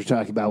point that you're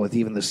talking about with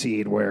even the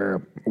scene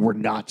where we're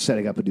not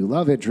setting up a new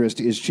love interest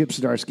is Chip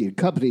Zdarsky and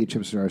company.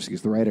 Chip Zdarsky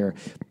is the writer.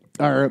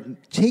 Are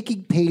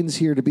taking pains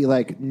here to be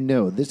like,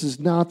 no, this is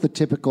not the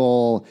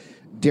typical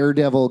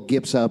Daredevil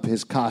gives up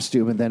his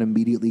costume and then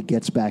immediately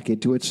gets back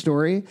into its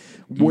story.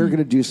 We're going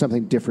to do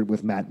something different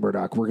with Matt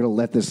Murdock. We're going to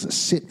let this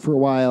sit for a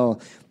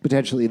while.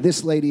 Potentially,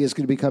 this lady is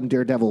going to become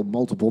Daredevil.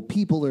 Multiple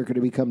people are going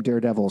to become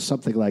Daredevil,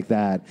 something like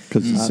that.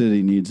 Because the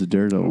city needs a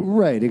Daredevil.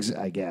 Right,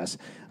 I guess.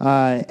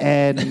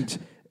 And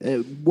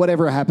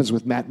whatever happens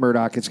with Matt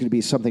Murdock, it's going to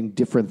be something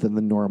different than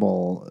the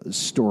normal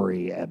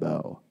story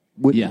MO.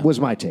 Was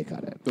my take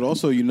on it. But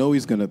also,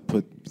 he's going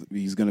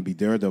to be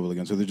Daredevil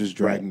again, so they're just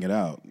dragging it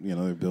out.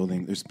 They're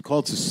building. It's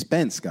called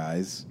suspense,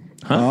 guys.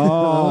 Huh?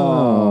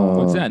 Oh,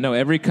 what's that? No,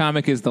 every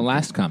comic is the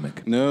last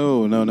comic.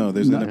 No.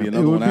 There's going to be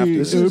another one after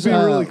this. It would be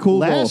really cool.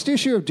 Last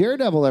issue of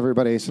Daredevil,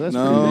 everybody. So that's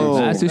pretty big.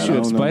 Last issue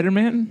of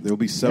Spider-Man. There will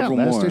be several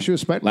more. Last issue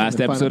of Spider-Man.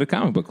 Last episode of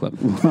Comic Book Club.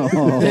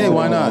 Hey,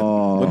 why not?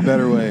 What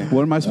better way?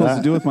 What am I supposed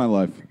to do with my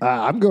life?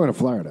 I'm going to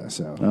Florida.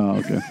 So. Oh,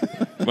 okay.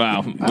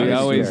 Wow, we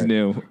always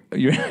knew.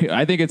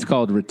 I think it's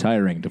called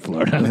retiring to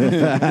Florida.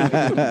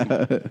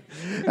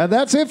 And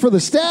that's it for the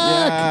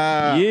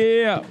stack.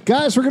 Yeah.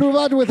 Guys, we're going to move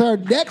on with our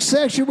next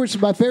section, which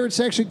is my favorite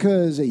section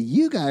because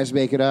you guys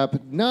make it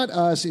up, not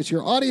us. It's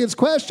your audience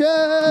questions.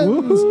 Yeah.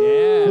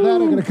 For that,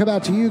 I'm going to come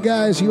out to you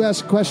guys. You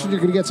ask a question, you're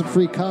going to get some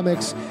free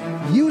comics.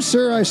 You,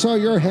 sir, I saw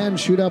your hand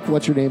shoot up.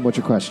 What's your name? What's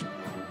your question?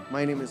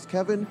 My name is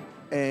Kevin,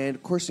 and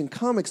of course in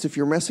comics, if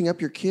you're messing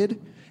up your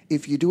kid,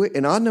 if you do it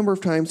an odd number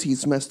of times,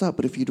 he's messed up.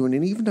 But if you do it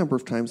an even number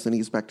of times, then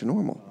he's back to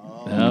normal.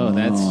 Oh,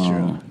 that's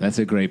true. That's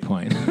a great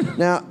point.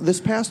 Now, this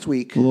past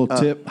week... A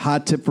little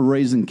hot tip for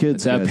raising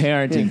kids. It's a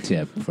parenting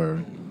tip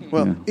for...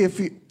 Well, if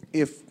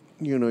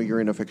you're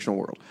in a fictional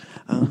world.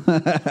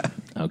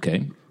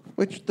 Okay.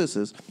 Which this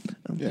is.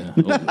 Yeah.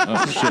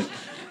 Oh, shit.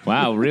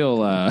 Wow, real...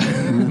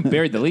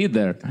 buried the lead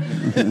there.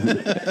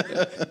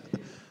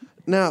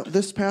 Now,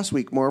 this past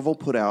week, Marvel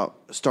put out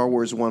Star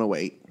Wars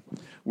 108,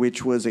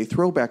 which was a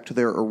throwback to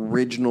their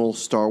original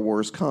Star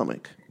Wars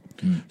comic.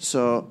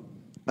 So,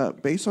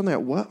 based on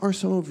that, what are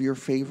some of your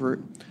favorite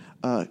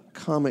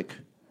comic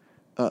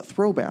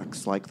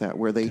throwbacks like that,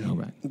 where they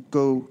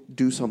go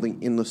do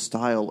something in the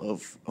style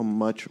of a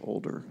much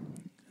older?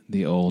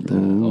 The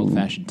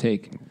old-fashioned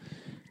take.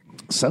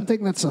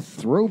 Something that's a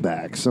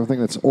throwback, something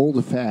that's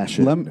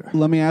old-fashioned.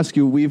 Let me ask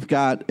you, we've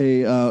got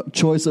a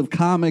choice of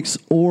comics,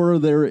 or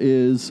there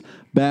is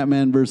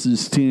Batman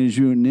versus Teenage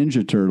Mutant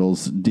Ninja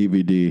Turtles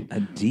DVD. A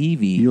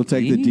DVD? You'll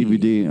take the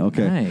DVD,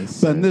 okay.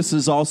 Nice. But this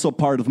is also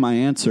part of my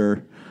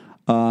answer.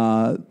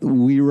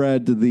 We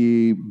read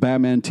the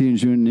Batman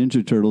Teenage Mutant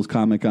Ninja Turtles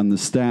comic on the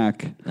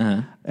stack,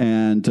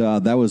 and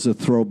that was a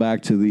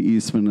throwback to the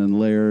Eastman and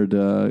Laird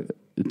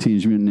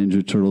Teenage Mutant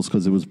Ninja Turtles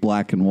because it was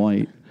black and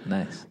white.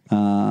 Nice.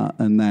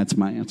 And that's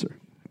my answer.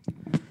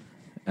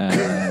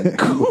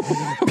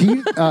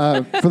 Pete,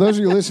 for those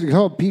of you listening at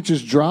home, Pete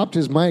just dropped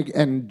his mic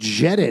and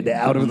jetted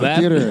out of the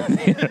theater.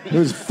 It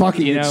was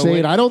fucking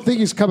insane. I don't think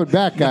he's coming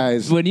back,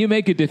 guys. When you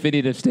make a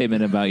definitive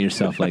statement about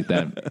yourself like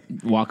that,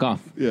 walk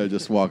off. Yeah,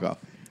 just walk off.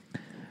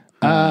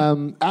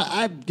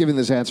 I've given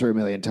this answer a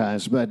million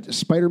times, but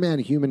Spider-Man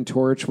Human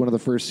Torch, one of the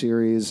first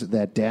series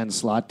that Dan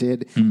Slott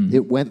did,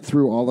 it went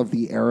through all of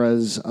the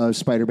eras of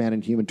Spider-Man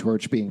and Human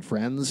Torch being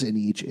friends in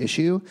each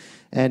issue,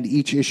 and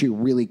each issue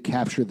really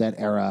captured that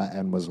era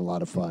and was a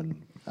lot of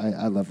fun.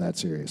 I love that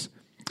series.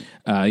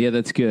 Yeah,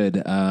 that's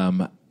good.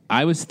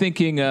 I was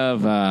thinking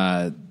of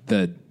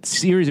the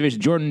series of issues.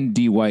 Jordan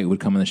D. White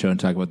would come on the show and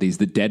talk about these,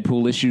 the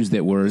Deadpool issues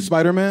that were...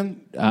 Spider-Man?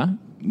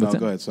 No,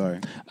 go ahead, sorry.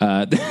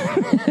 The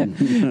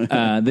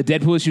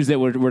Deadpool issues that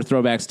were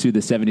throwbacks to the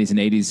 70s and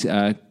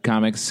 80s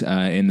comics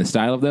in the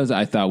style of those,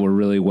 I thought were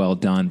really well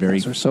done.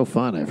 Those were so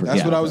fun.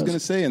 That's what I was going to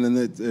say. And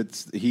then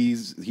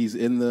he's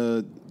in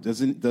the...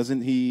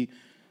 Doesn't he...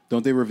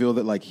 Don't they reveal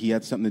that like he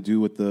had something to do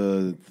with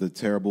the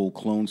terrible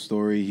clone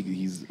story?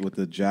 He's with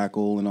the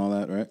Jackal and all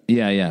that, right?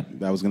 Yeah.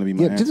 That was going to be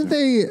my answer. Didn't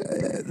they?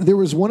 There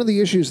was one of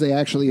the issues they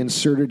actually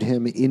inserted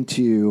him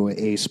into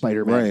a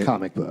Spider-Man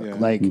comic book. Yeah.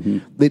 Like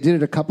they did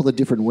it a couple of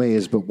different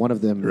ways, but one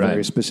of them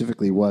very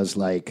specifically was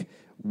like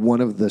one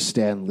of the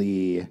Stan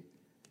Lee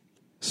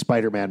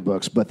Spider-Man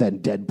books, but then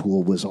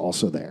Deadpool was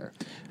also there.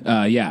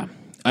 Yeah.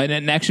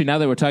 And actually, now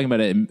that we're talking about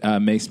it, it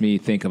makes me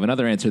think of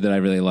another answer that I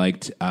really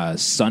liked.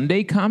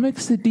 Sunday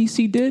comics that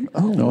DC did.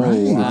 Oh,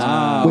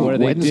 right. Wait, where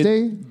they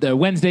Wednesday? did the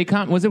Wednesday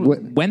was it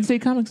Wednesday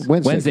comics?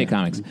 Wednesday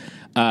comics.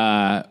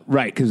 Right,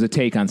 because it was a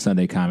take on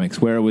Sunday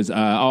comics, where it was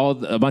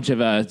a bunch of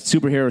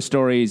superhero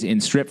stories in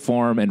strip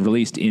form and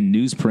released in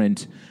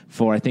newsprint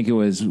for, I think it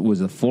was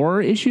it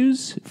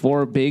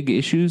 4 big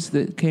issues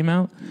that came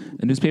out,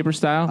 a newspaper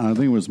style. I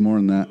think it was more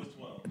than that.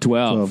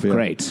 12, yeah.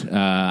 Great.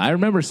 I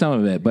remember some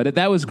of it, but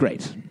that was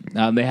great.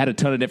 They had a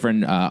ton of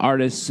different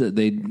artists.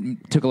 They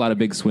took a lot of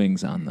big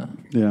swings on the...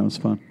 Yeah, it was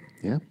fun.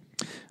 Yeah.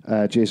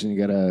 Jason,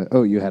 you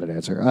had an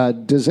answer.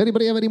 Does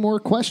anybody have any more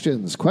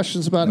questions?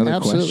 Questions about Another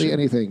absolutely question.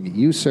 anything?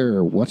 You,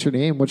 sir, what's your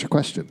name? What's your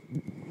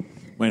question?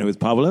 My name is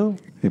Pablo.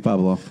 Hey,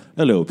 Pablo.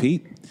 Hello,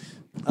 Pete.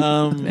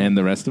 And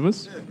the rest of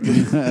us?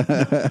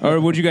 Or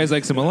would you guys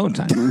like some alone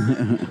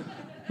time?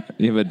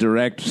 You have a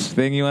direct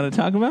thing you want to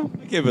talk about?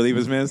 I can't believe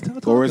this man's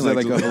talking. Or is that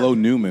like a hello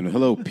Newman?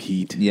 Hello,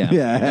 Pete. Yeah.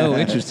 Yeah. Oh,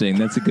 interesting.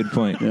 That's a good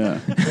point. Yeah.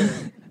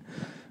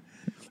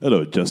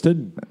 Hello,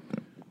 Justin.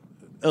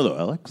 Hello,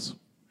 Alex.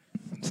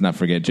 Let's not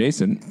forget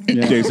Jason.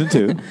 Jason,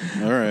 too.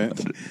 All right.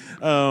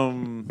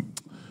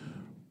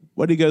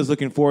 What are you guys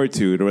looking forward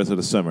to the rest of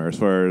the summer as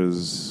far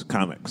as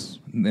comics?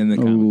 In the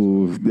comics.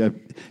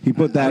 Ooh, he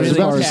put that as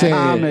Really far as tagged it.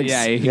 comics.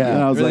 Yeah, he-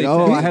 And I was really like,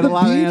 oh, tagged I had the a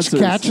lot of beach answers.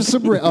 catches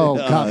some...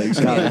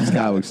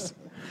 comics.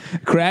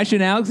 Crash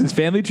and Alex's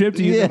family trip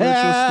to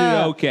Universal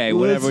Studios. Okay,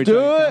 whatever.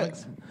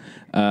 Let's do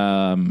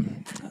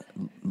it.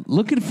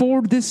 Looking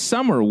forward this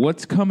summer.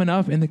 What's coming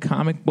up in the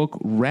comic book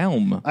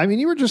realm? I mean,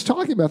 you were just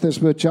talking about this,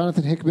 but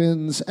Jonathan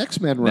Hickman's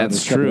X-Men run That's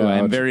is coming true. out.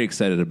 I'm very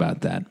excited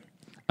about that.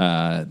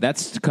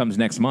 That comes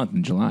next month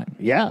in July.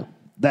 Yeah,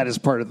 that is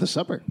part of the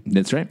summer.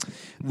 That's right.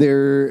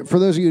 For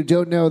those of you who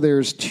don't know,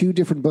 there's 2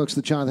 different books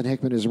that Jonathan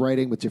Hickman is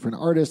writing with different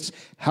artists,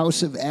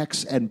 House of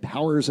X and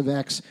Powers of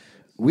X.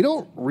 We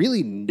don't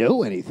really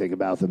know anything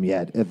about them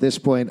yet at this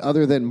point,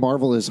 other than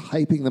Marvel is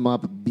hyping them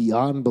up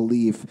beyond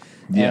belief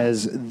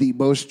as the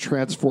most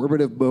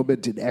transformative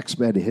moment in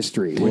X-Men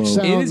history, which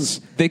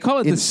sounds they call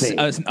it insane.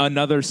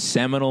 another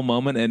seminal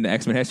moment in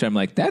X-Men history. I'm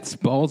like, that's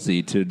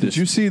ballsy to Did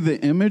you see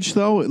the image,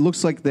 though? It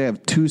looks like they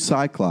have 2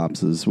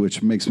 Cyclopses,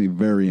 which makes me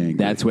very angry.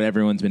 That's what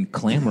everyone's been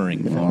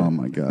clamoring for. Oh,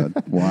 my God.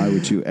 Why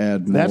would you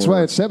add more? That's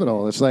why it's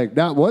seminal. It's like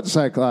not 1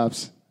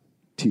 Cyclops,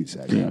 2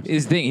 Cyclops.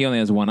 His thing, he only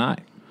has 1 eye.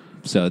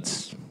 So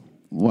it's...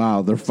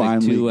 Wow, they're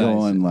finally 2 eyes.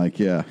 going like,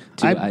 yeah.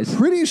 Two I'm eyes.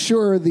 pretty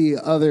sure the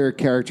other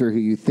character who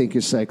you think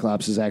is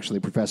Cyclops is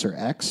actually Professor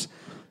X.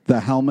 The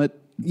helmet.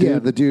 Yeah,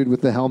 dude? the dude with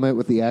the helmet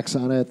with the X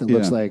on it that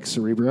looks Yeah. like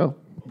Cerebro.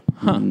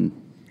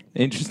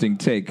 Interesting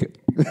take.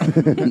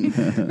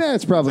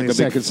 It's probably a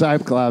second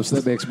Cyclops.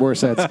 That makes more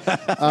sense.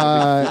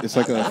 It's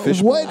like a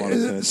fishbowl on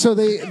his head. So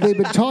they've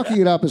been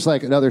talking it up as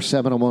like another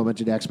seminal moment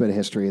in X-Men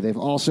history. They've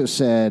also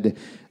said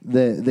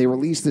that they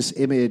released this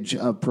image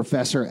of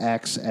Professor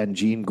X and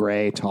Jean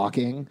Grey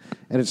talking,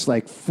 and it's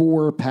like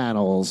 4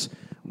 panels.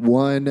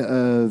 One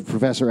of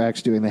Professor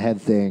X doing the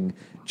head thing,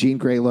 Jean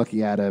Grey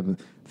looking at him.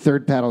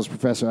 Third panel is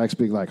Professor X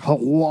being like,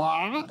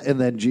 "Hello," and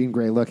then Jean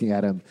Grey looking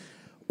at him.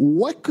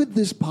 What could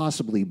this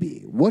possibly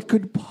be? What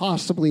could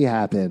possibly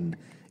happen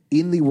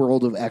in the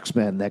world of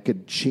X-Men that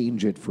could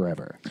change it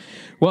forever?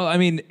 Well, I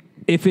mean,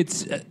 if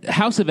it's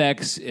House of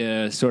X,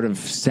 sort of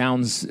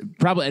sounds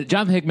probably.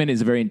 Jonathan Hickman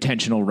is a very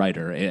intentional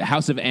writer.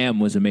 House of M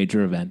was a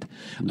major event.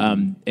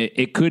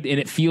 It could, and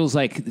it feels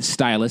like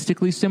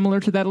stylistically similar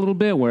to that a little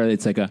bit, where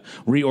it's like a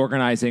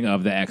reorganizing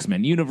of the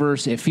X-Men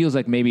universe. It feels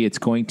like maybe it's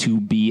going to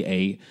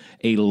be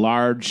a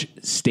large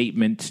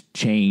statement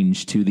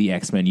change to the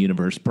X-Men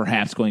universe,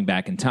 perhaps going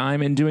back in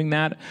time and doing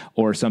that,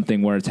 or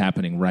something where it's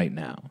happening right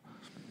now.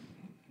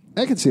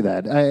 I can see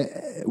that. I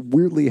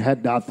weirdly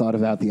had not thought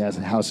about the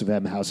House of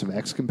M, House of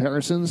X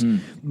comparisons.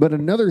 But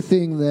another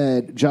thing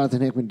that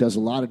Jonathan Hickman does a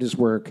lot of his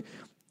work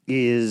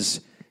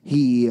is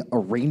he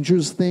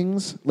arranges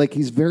things. Like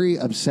he's very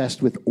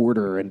obsessed with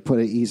order and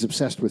he's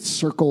obsessed with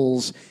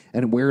circles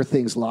and where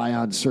things lie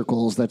on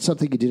circles. That's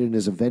something he did in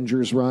his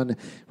Avengers run,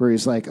 where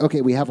he's like,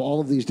 okay, we have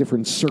all of these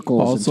different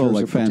circles. Also, in terms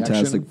like of protection.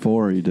 Fantastic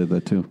Four, he did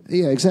that too.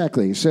 Yeah,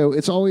 exactly. So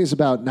it's always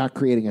about not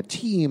creating a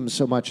team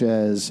so much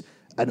as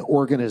an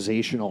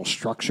organizational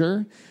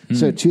structure.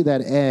 So to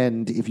that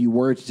end, if you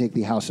were to take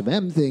the House of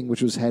M thing,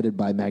 which was headed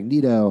by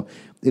Magneto,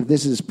 if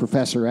this is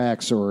Professor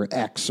X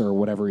or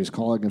whatever he's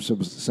calling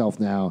himself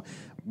now,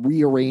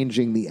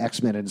 rearranging the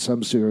X-Men in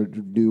some sort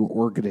of new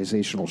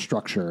organizational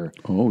structure.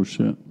 Oh,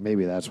 shit.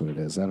 Maybe that's what it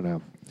is. I don't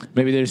know.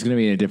 Maybe there's going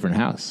to be a different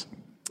house.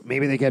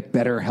 Maybe they get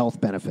better health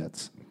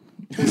benefits.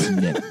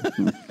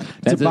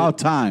 It's about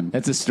time.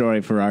 That's a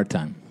story for our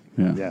time.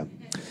 Yeah.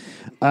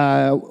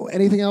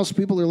 Anything else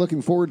people are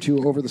looking forward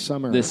to over the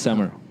summer? This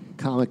summer.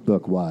 Comic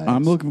book wise.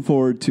 I'm looking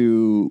forward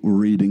to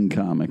reading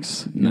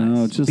comics. You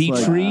know, just Beach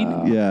like,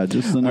 read? Yeah,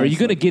 just the Are nice, you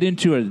going to get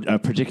into a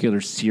particular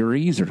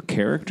series or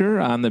character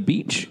on the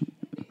beach?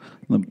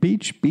 the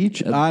beach? No,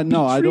 beach I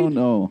don't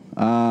know.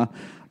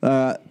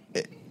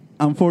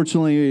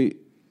 Unfortunately,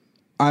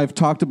 I've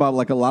talked about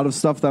like a lot of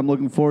stuff that I'm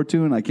looking forward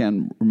to, and I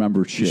can't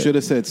remember shit. You should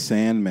have said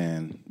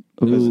Sandman.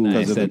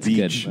 Nice. of the That's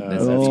beach. good.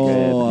 That's good.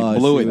 I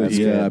blew see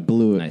it. that. Yeah, I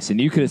blew it. Nice.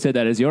 And you could have said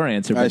that as your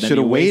answer. But I then should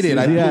have you waited.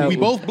 wasted- We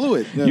both blew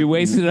it. Yeah. You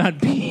wasted it on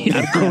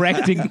on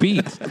correcting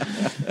Pete.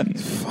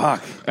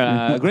 Fuck.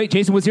 Great.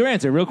 Jason, what's your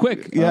answer? Real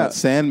quick. Yeah.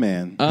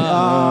 Sandman. It's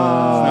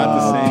not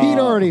the same. Pete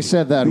already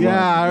said that one.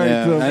 Yeah, all right.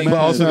 Yeah. So, And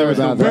also there was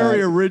no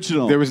very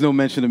original. There was no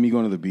mention of me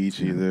going to the beach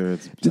either.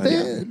 Did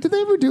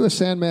they ever do a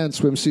Sandman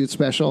swimsuit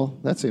special?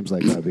 That seems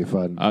like that'd be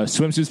fun. A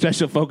swimsuit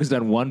special focused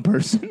on one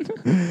person?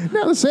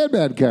 No, the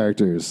Sandman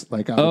characters.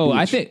 Like on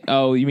the beach.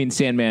 You mean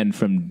Sandman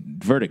from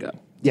Vertigo?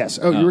 Yes.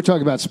 Oh, you were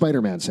talking about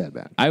Spider-Man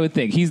Sandman. I would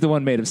think he's the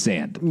one made of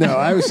sand. No,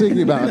 I was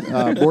thinking about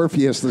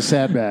Morpheus the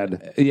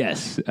Sandman.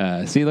 Yes.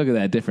 See, look at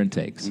that. Different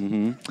takes.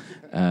 Mm-hmm.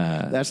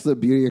 That's the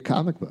beauty of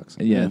comic books.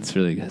 Yeah, it's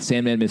really good.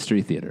 Sandman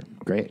Mystery Theater.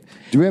 Great.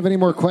 Do we have any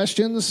more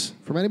questions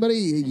from anybody?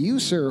 You,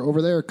 sir,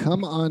 over there,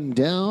 come on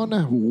down.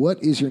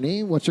 What is your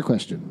name? What's your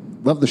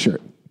question? Love the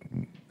shirt.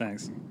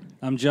 Thanks.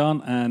 I'm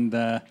John, and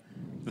the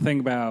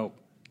thing about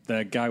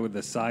the guy with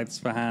the scythes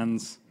for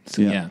hands,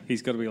 Yeah.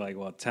 he's got to be like,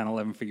 10,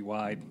 11 feet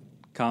wide,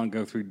 can't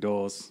go through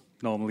doors,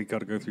 normally got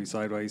to go through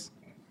sideways,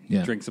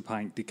 Yeah. drinks a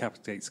pint,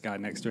 decapitates the guy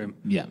next to him.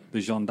 Yeah.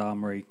 The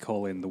gendarmerie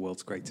call in the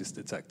world's greatest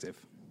detective.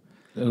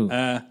 Ooh.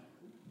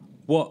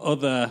 What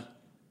other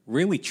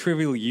really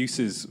trivial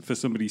uses for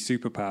somebody's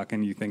superpower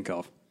can you think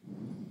of?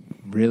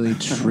 Really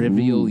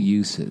trivial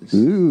uses.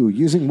 Ooh,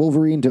 using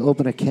Wolverine to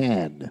open a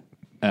can.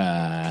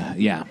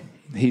 Yeah.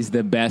 He's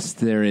the best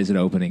there is at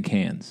opening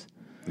cans.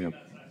 Yep.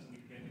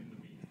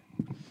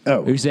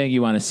 You're saying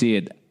you want to see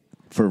it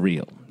for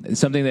real. It's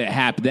something that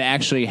happened, that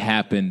actually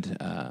happened.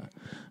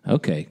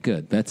 Okay,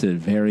 good. That's a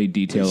very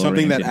detailed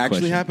Something that question.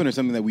 actually happened or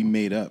something that we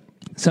made up?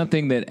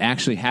 Something that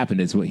actually happened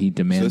is what he So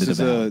demanded this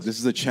about.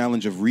 is a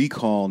challenge of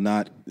recall,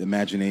 not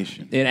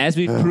imagination. And as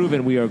we've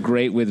proven, we are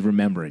great with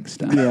remembering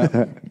stuff.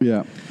 Yeah,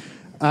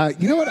 yeah.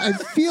 You know what? I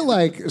feel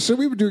like, so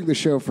we've been doing the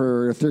show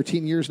for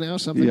 13 years now,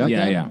 something like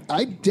that. Yeah.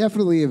 I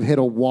definitely have hit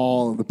a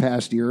wall the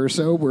past year or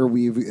so where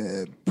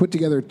we've put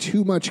together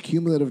too much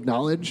cumulative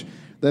knowledge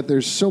that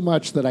there's so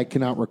much that I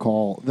cannot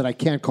recall, that I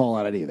can't call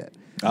out any of it.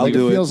 I'll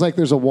do it it. feels like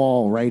there's a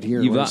wall right here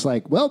You've where got- it's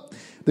like, well,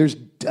 there's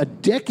a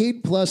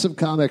decade plus of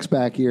comics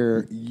back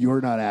here.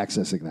 You're not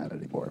accessing that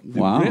anymore.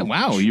 Wow.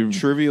 Wow. You're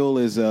Trivial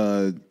is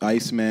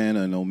Iceman,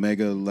 an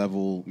Omega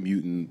level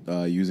mutant,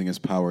 using his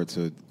power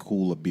to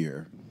cool a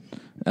beer.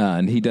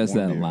 and he does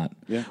that a lot.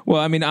 Yeah. Well,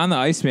 I mean, on the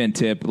Iceman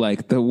tip,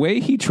 like the way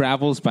he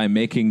travels by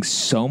making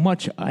so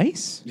much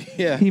ice.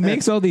 Yeah. He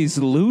makes all these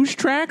luge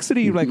tracks that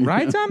he like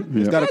rides on.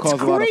 It's got to That's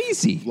cause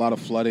crazy. a lot of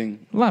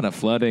flooding. A lot of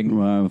flooding.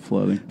 Wow,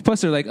 flooding.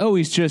 Plus, they're like, oh,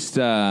 he's just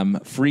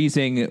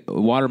freezing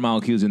water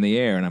molecules in the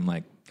air. And I'm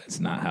like,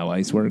 that's not how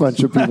ice works. Bunch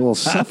of people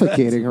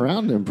suffocating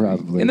around him,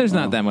 probably. And there's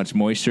not that much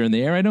moisture in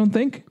the air, I don't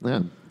think.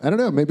 Yeah. I don't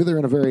know. Maybe they're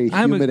in a very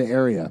humid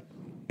area.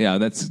 Yeah,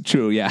 that's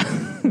true. Yeah.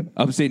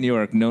 Upstate New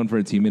York, known for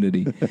its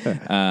humidity.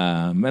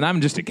 And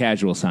I'm just a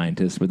casual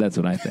scientist, but that's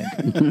what I think.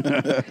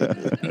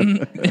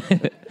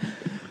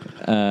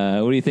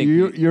 What do you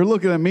think? You're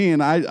looking at me,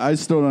 and I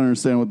still don't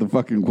understand what the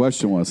fucking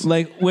question was.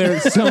 Like where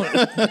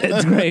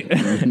it's great.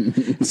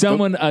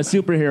 Someone, a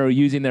superhero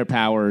using their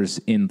powers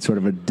in sort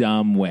of a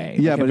dumb way.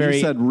 Yeah, Like a but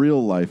you said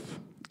real life.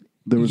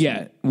 There was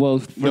yeah. Well,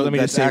 let me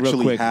just say real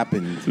actually quick.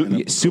 happened.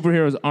 Yeah,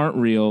 superheroes aren't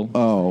real.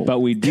 Oh. But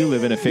we do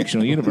live in a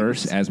fictional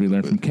universe, as we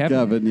learned from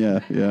Kevin.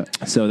 Yeah.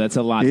 So that's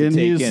a lot to And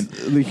take he's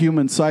in. the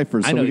human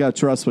cipher, so we got to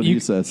trust what he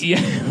says. Yeah,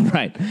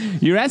 right.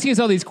 You're asking us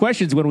all these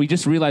questions when we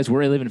just realized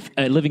we're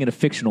living in a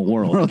fictional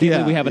world. Well, I can't yeah,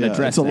 believe we haven't yeah.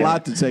 addressed It's a that.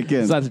 lot to take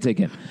in. It's a lot to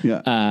take in.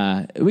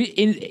 Yeah.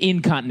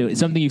 In continuity,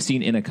 something you've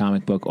seen in a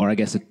comic book, or I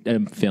guess a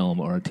film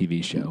or a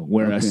TV show,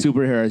 where a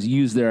superhero has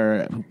used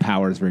their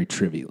powers very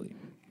trivially.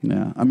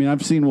 Yeah, I mean,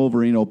 I've seen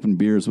Wolverine open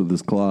beers with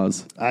his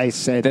claws. I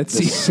said That's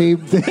the same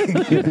thing.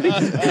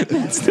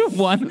 That's the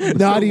one.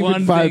 Not the even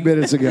one 5 thing-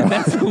 minutes ago.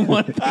 That's the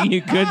one thing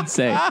you could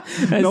say.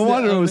 That's No the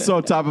wonder it only- was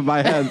so top of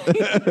my head.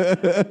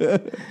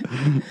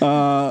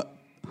 Well,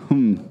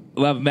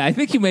 I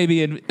think you may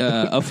be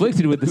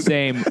afflicted with the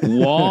same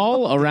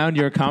wall around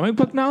your comic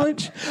book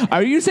knowledge.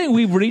 Are you saying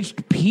we've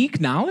reached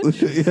peak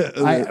knowledge?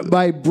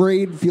 My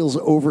brain feels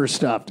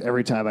overstuffed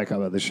every time I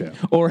come on the show.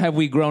 Or have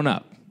we grown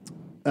up?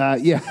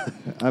 Yeah,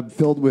 I'm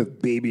filled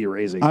with baby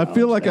raising. I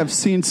feel like I've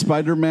seen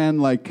Spider-Man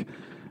like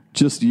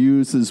just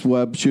use his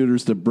web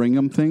shooters to bring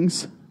him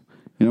things.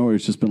 You know, where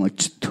he's just been like,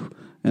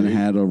 and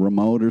had a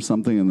remote or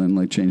something, and then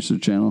like changed the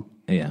channel.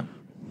 Yeah.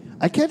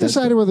 I can't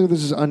decide whether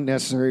this is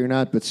unnecessary or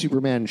not, but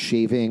Superman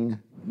shaving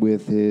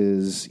with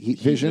his heat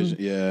vision.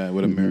 Yeah,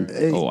 with a mirror.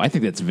 Oh, I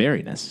think that's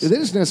very necessary. It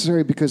is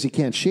necessary because he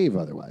can't shave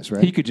otherwise,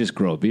 right? He could just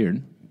grow a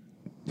beard.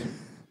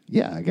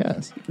 Yeah, I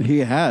guess. He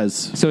has.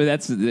 So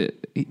that's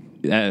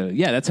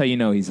that's how you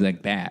know he's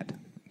like bad.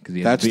 He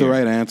has That's a the beard.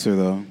 right answer,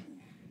 though.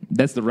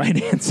 That's the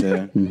right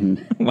answer. Yeah.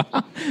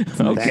 Wow.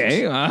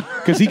 Okay.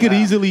 Because he could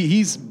easily,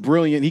 he's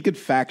brilliant. He could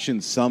faction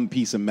some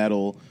piece of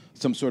metal,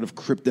 some sort of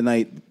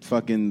kryptonite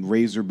fucking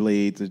razor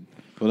blade to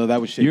Well,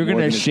 that would shave. You're going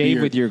gonna to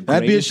shave with your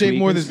That'd be a greatest shave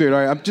more than weakness? his beard. All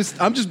right,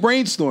 I'm just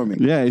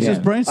brainstorming. Yeah, he's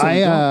just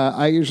brainstorming.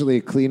 I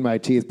usually clean my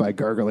teeth by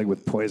gargling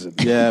with poison.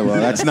 Yeah,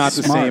 well, that's not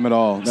the same at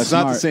all. That's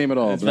not the same at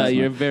all.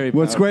 You're very.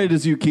 What's great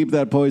is you keep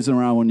that poison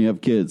around when you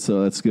have kids,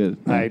 so that's good.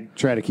 I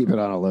try to keep it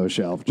on a low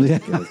shelf.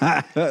 Just because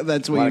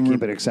That's I what want you to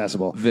keep it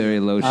accessible. very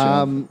low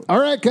shelf. All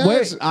right, guys.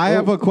 Wait, I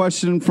have a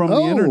question from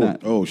the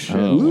internet. Oh shit!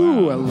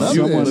 Ooh, I love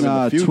Someone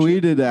this.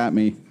 tweeted at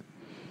me.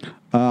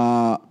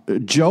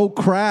 Joe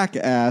Crack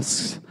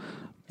asks,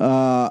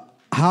 how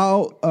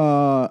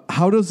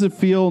does it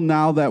feel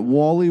now that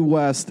Wally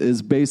West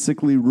is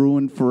basically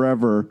ruined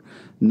forever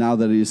now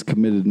that he's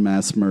committed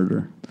mass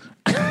murder?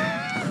 And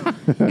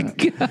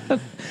he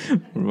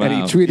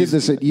tweeted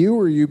this at you,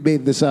 or you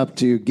made this up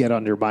to get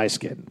under my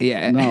skin?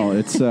 Yeah. No,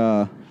 it's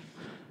a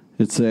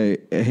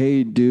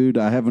hey dude,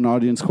 I have an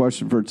audience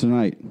question for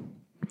tonight.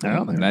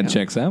 Oh, there we That go.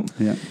 checks out.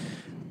 Yeah.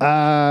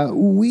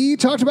 We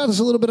talked about this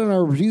a little bit on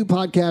our review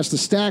podcast, The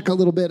Stack, a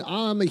little bit.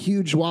 I'm a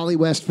huge Wally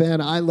West fan.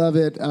 I love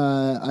it.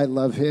 I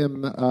love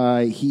him.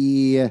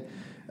 We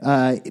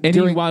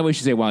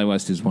should say Wally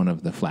West is one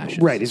of the Flashes.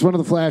 Right, he's one of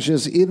the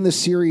Flashes. In the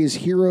series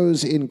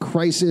Heroes in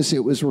Crisis,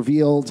 it was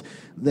revealed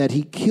that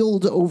he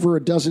killed over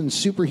a dozen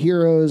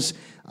superheroes,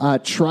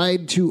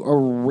 tried to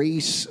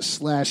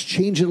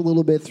erase/change it a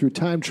little bit through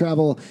time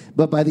travel,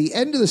 but by the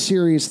end of the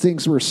series,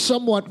 things were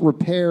somewhat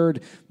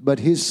repaired, but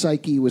his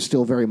psyche was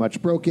still very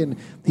much broken.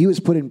 He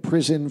was put in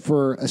prison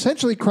for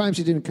essentially crimes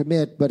he didn't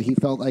commit, but he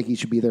felt like he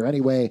should be there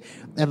anyway,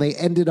 and they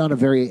ended on a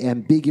very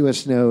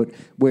ambiguous note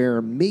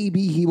where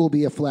maybe he will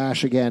be a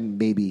Flash again,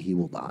 maybe he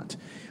will not.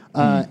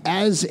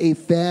 As a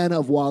fan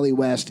of Wally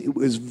West, it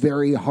was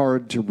very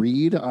hard to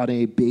read on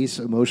a base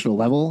emotional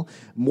level,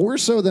 more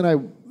so than I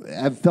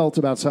have felt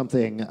about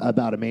something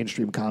about a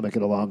mainstream comic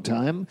in a long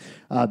time,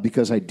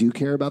 because I do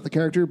care about the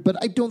character, but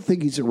I don't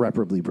think he's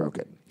irreparably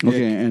broken.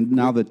 Okay, and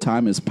now that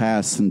time has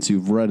passed since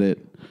you've read it,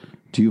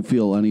 do you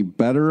feel any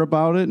better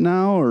about it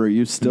now, or are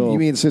you still... You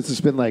mean since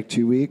it's been like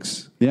 2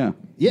 weeks? Yeah.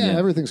 Yeah,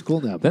 everything's cool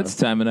now, bro. That's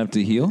time enough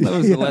to heal. That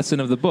was the lesson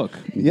of the book.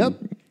 Yep.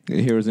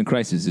 Heroes in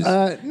Crisis.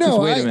 No, just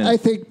wait a minute. I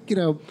think, you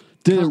know...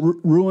 Did it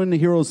ruin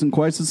Heroes in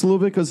Crisis a little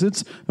bit? Because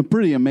it's a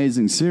pretty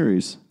amazing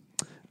series.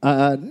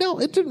 No,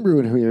 it didn't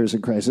ruin Heroes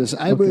in Crisis.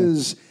 I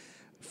was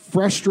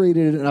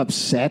frustrated and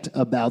upset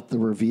about the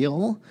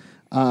reveal.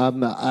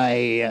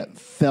 I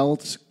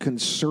felt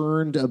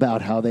concerned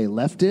about how they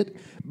left it,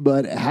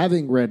 but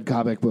having read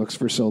comic books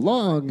for so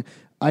long,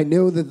 I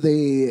know that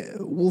they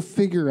will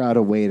figure out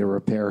a way to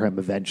repair him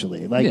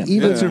eventually.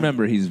 Let's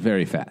remember he's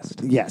very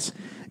fast. Yes.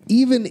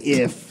 Even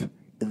if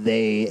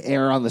they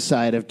err on the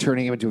side of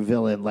turning him into a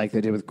villain like they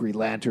did with Green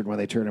Lantern when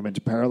they turned him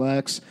into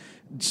Parallax,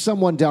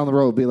 someone down the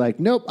road will be like,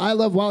 nope, I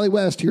love Wally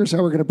West. Here's how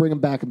we're going to bring him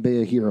back and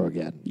be a hero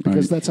again.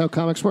 Because that's how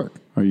comics work.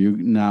 Are you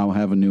now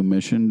have a new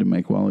mission to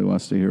make Wally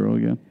West a hero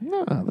again?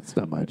 No, that's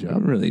not my job.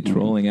 I'm really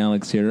trolling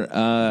Alex here.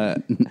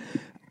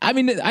 I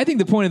mean, I think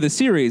the point of the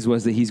series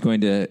was that he's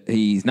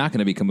not going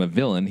to become a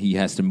villain. He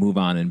has to move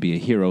on and be a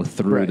hero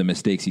through the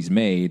mistakes he's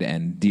made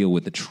and deal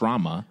with the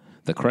trauma,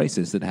 the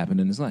crisis that happened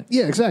in his life.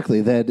 Yeah,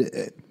 exactly.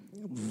 That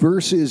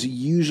versus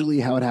usually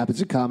how it happens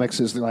in comics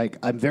is they're like,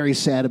 I'm very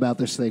sad about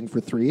this thing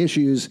for 3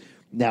 issues.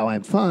 Now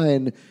I'm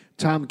fine.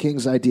 Tom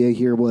King's idea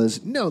here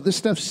was, no, this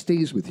stuff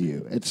stays with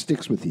you. It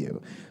sticks with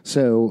you.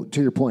 So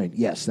to your point,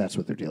 yes, that's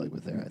what they're dealing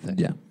with there, I think.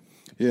 Yeah.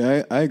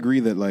 Yeah, I agree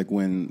that like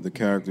when the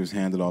character's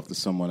handed off to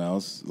someone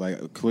else,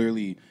 like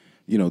clearly,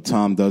 you know,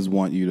 Tom does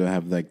want you to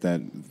have like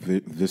that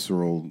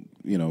visceral,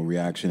 you know,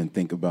 reaction and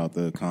think about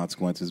the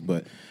consequences.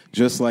 But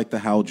just like the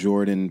Hal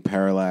Jordan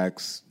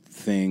Parallax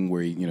thing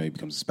where he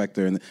becomes a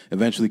Spectre and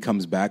eventually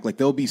comes back, like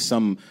there'll be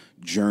some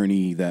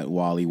journey that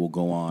Wally will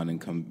go on and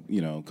come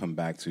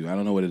back to. I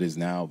don't know what it is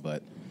now,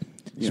 but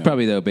It's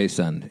probably though based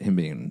on him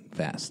being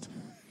fast.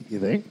 You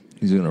think?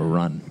 He's going to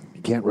run.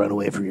 You can't run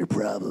away from your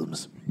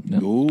problems. No.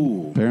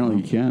 Ooh. Apparently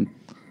you can.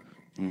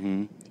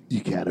 Mm-hmm.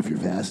 You can if you're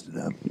fast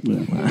enough.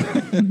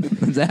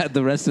 Is that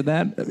the rest of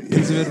that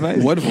piece of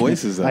advice? What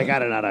voice is that? I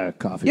got it out of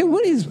coffee. Yeah,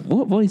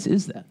 what voice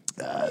is that?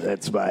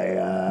 That's my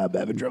I'm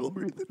having trouble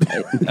breathing.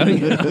 Are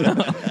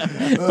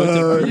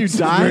you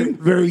dying?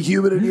 Very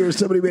humid in here.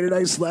 Somebody made a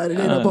nice slide and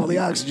ate up all the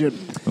oxygen.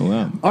 Oh,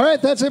 wow. All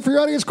right, that's it for your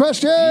audience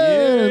questions.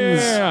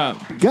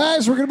 Yeah.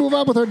 Guys, we're going to move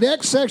on with our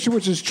next section,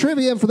 which is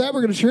trivia. And for that,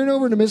 we're going to turn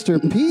over to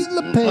Mr. Pete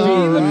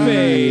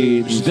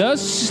LePage. LePage, the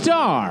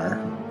star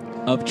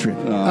of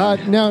trivia.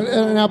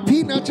 Now,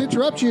 Pete, not to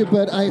interrupt you,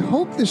 but I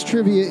hope this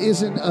trivia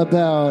isn't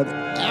about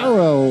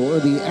Arrow or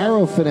the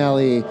Arrow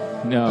finale.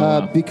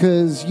 No.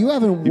 Because you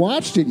haven't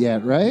watched it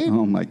yet, right?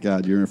 Oh my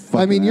God, you're a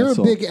fucking you're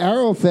asshole. a big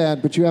Arrow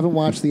fan, but you haven't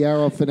watched the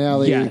Arrow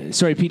finale. Yeah,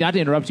 sorry, Pete, not to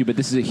interrupt you, but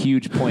this is a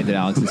huge point that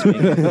Alex is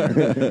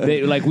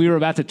making. We were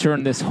about to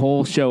turn this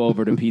whole show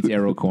over to Pete's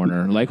Arrow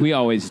Corner, like we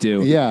always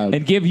do. Yeah.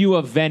 And give you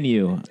a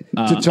venue,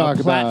 to talk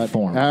a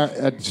platform.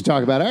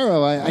 about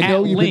Arrow. I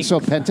know you've been so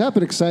pent up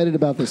and excited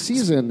about this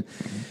season.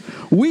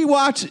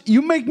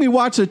 You make me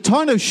watch a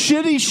ton of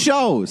shitty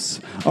shows.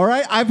 All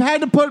right? I've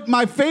had to put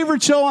my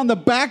favorite show on the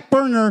back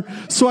burner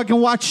so I can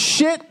watch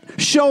shit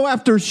show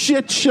after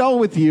shit show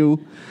with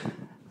you.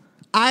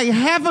 I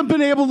haven't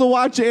been able to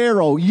watch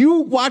Arrow. You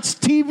watch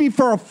TV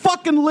for a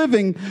fucking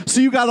living, so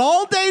you got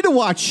all day to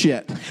watch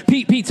shit.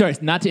 Pete, sorry,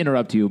 not to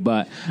interrupt you,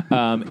 but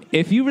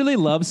if you really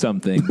love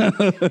something,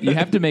 you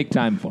have to make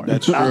time for it.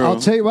 That's true. I'll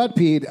tell you what,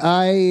 Pete.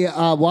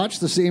 I watch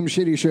the same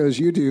shitty shows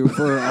you do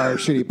for our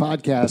shitty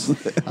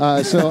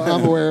podcast, so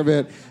I'm aware of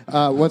it.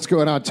 What's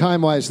going on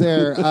time-wise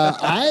there?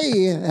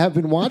 I have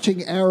been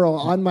watching Arrow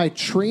on my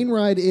train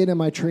ride in and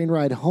my train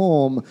ride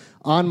home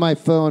on my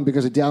phone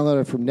because I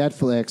downloaded it from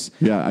Netflix.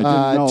 Yeah, I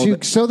didn't know.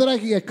 So that I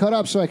could get caught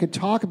up so I could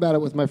talk about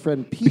it with my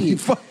friend Pete.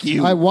 Fuck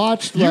you. I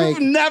watched You've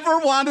never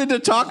wanted to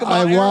talk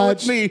about Arrow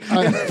with me in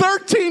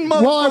 13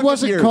 months. Well, I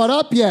wasn't caught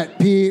up yet,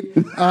 Pete.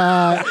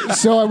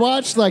 So I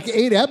watched like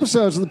 8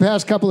 episodes in the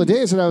past couple of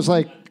days, and I was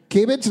like,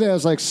 came in today, I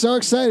was like so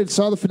excited,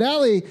 saw the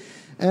finale,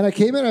 and I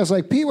came in, I was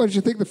like, Pete, what did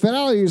you think of the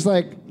finale? He was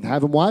like,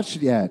 haven't watched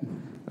it yet.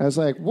 I was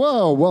like,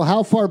 whoa, well,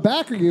 how far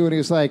back are you? And he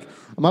was like,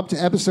 I'm up to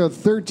episode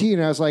 13.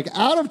 And I was like,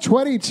 out of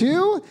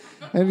 22?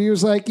 And he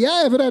was like, yeah,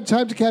 I haven't had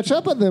time to catch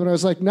up on them. And I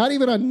was like, not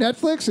even on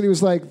Netflix? And he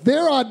was like,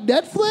 they're on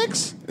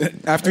Netflix?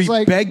 After he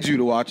begged you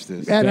to watch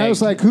this. And I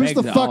was like, who's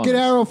the fucking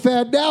Arrow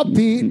fan now,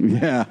 Pete?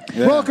 Yeah.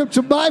 Welcome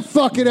to my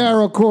fucking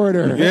Arrow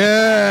Corner.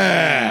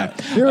 Yeah.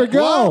 Here we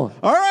go. Well,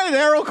 all right,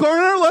 Arrow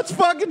Corner, let's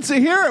fucking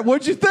hear it.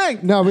 What'd you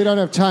think? No, we don't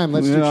have time.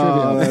 Let's do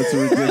trivia. That's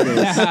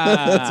ridiculous.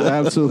 That's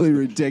absolutely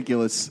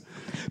ridiculous.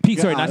 Pete,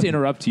 sorry, not to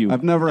interrupt you.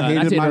 I've never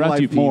hated my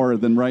life more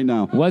than right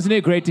now. Wasn't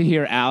it great to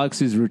hear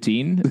Alex's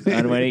routine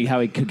on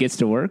how he gets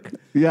to work?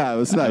 Yeah, it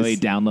was nice. How he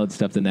downloads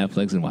stuff to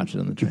Netflix and watches it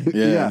on the train.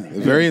 Yeah.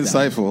 Very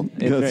insightful.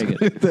 It's very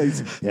good.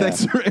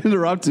 Thanks for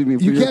interrupting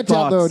me. You can't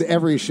download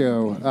every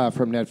show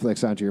from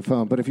Netflix onto your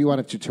phone, but if you want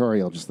a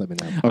tutorial, just let me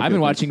know. Okay, I've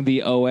been watching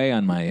the OA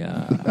on my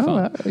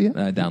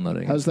phone.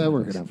 Downloading. How's that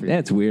working out for you? Yeah,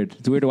 it's weird.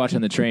 It's weird to watch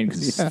on the train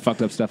because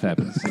fucked up stuff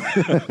happens.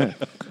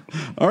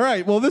 All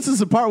right. Well, this is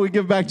the part we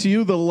give back to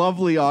you, the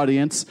lovely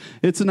audience.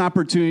 It's an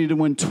opportunity to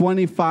win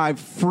 $25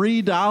 free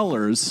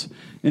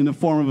in the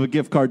form of a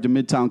gift card to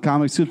Midtown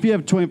Comics. So if you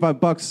have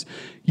 $25,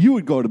 you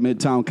would go to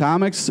Midtown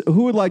Comics.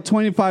 Who would like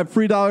 $25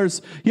 free?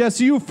 Yes,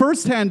 you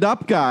first hand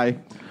up guy.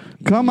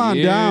 Come on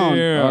down.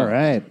 All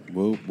right.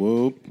 Whoop,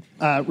 whoop.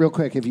 Real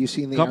quick, have you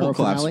seen the Couple Arrow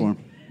claps finale? for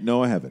him.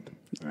 No, I haven't.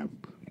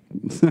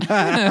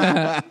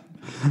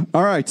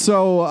 All right,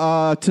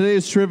 so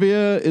today's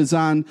trivia is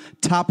on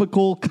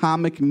topical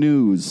comic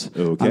news.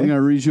 Okay. I'm going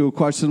to read you a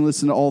question,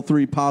 listen to all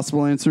 3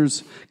 possible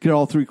answers. Get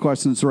all 3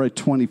 questions right,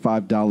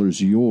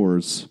 $25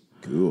 yours.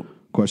 Cool.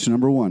 Question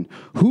number 1.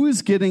 Who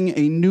is getting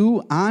a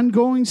new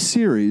ongoing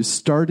series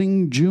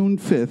starting June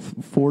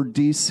 5th for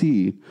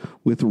DC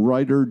with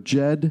writer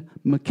Jed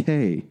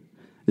McKay?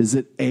 Is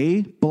it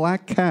A,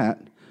 Black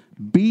Cat,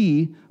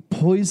 B,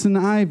 Poison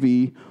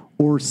Ivy,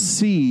 or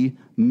C,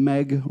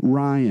 Meg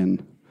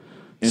Ryan?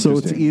 So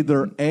it's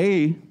either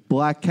A,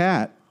 Black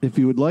Cat, if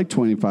you would like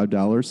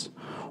 $25,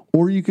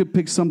 or you could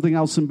pick something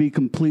else and be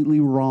completely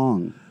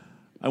wrong.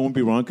 I won't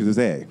be wrong because it's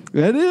A.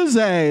 It is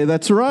A.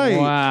 That's right.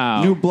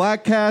 Wow. New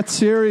Black Cat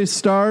series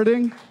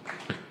starting.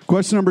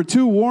 Question number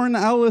 2. Warren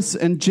Ellis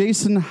and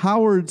Jason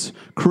Howard's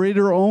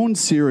creator-owned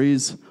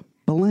series,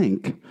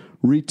 Blank,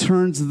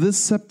 returns this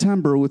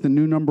September with a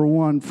new number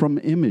 1 from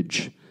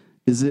Image.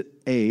 Is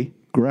it A,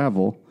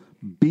 Gravel,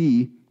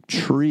 B,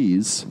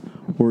 Trees,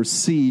 or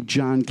C,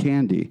 John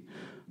Candy?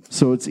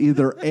 So it's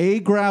either A,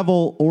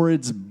 Gravel, or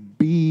it's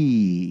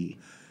B.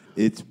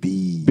 It's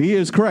B. B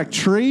is correct.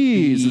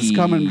 Trees is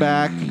coming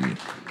back.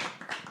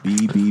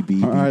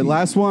 B. All right,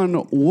 last one.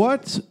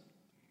 What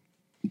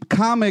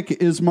comic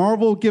is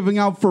Marvel giving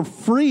out for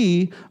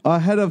free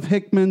ahead of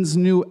Hickman's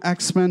new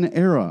X-Men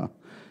era?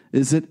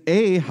 Is it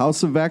A,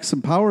 House of X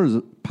and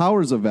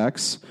Powers of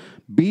X,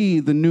 B,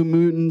 The New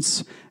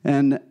Mutants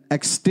and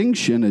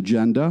Extinction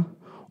Agenda,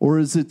 or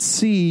is it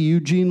C,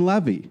 Eugene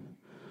Levy?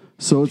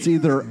 So it's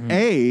either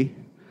A,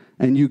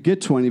 and you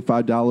get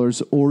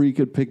 $25, or you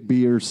could pick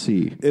B or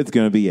C. It's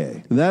going to be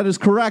A. That is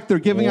correct. They're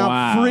giving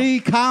out free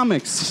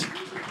comics.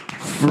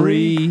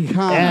 Free And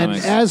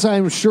comics. as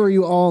I'm sure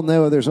you all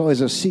know, there's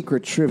always a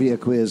secret trivia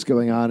quiz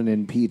going on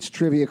in Pete's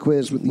trivia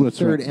quiz with the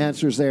third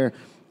answers there.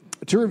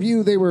 To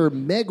review, they were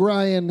Meg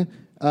Ryan,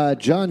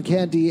 John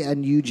Candy,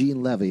 and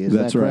Eugene Levy. Is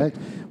That's that correct?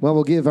 right. Well,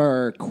 we'll give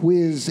our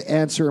quiz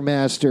answer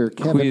master,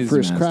 Kevin,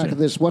 first crack at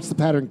this. What's the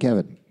pattern,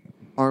 Kevin?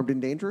 Armed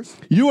and Dangerous?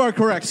 You are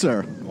correct,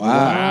 sir.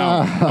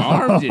 Wow.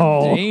 Armed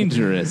and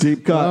Dangerous.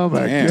 Deep cut. Oh,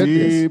 my Man.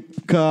 goodness.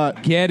 Deep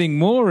cut. Getting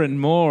more and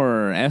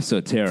more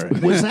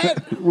esoteric. Was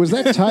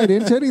that tied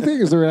into anything?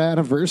 Is there an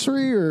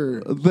anniversary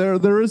or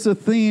There is a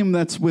theme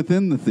that's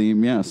within the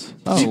theme, yes.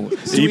 Oh,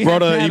 He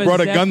brought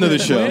a gun to the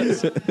show.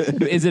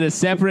 Is it a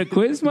separate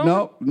quiz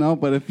moment? No,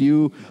 but if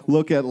you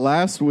look at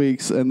last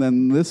week's and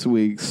then this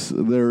week's,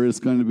 there is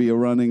going to be a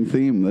running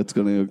theme that's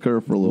going to occur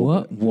for a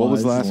little bit. What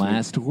was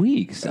last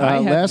week's?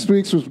 last week's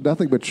weeks was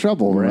nothing but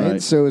trouble, right?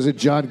 Right. So is it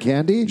John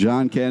Candy?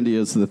 John Candy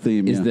is the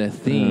theme. Is the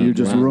theme. You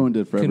just Wow. ruined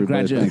it for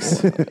everybody.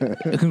 Thanks.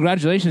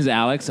 Congratulations,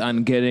 Alex,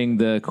 on getting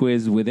the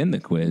quiz within the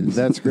quiz.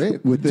 That's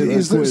great. Within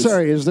Is that there, quiz.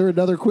 sorry, is there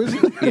another quiz?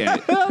 Yeah.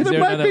 Is there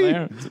might another be.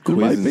 there?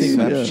 Quiz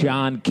Inception.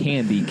 John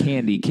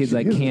Candy, kids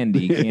like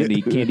candy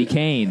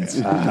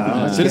canes.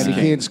 Candy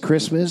Cane's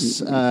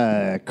Christmas.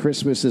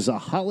 Christmas is a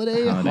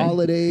holiday. Holiday.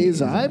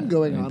 Holidays. I'm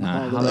going on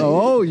holiday.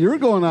 Oh, you're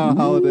going on a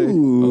holiday.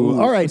 Ooh.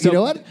 All right, So you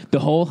know what? The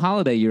whole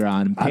holiday you're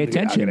on, pay I'm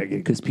attention gonna-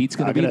 because Pete's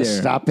going I'm to be going to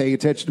there. stop paying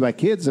attention to my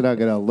kids, and I'm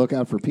going to look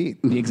out for Pete.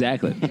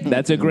 Exactly.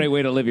 That's a great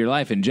way to live your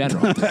life in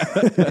general.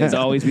 Is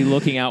always be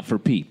looking out for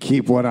Pete.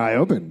 Keep one eye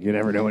open. You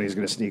never know when he's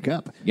going to sneak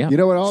up. Yeah. You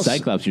know what else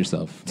Cyclops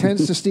yourself.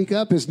 tends to sneak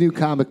up is New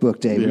Comic Book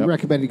Day. We Yep.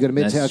 recommend you go to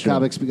That's Midtown true.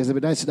 Comics because they've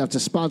been nice enough to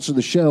sponsor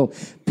the show.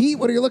 Pete,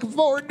 what are you looking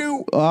forward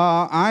to?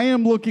 I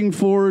am looking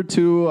forward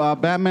to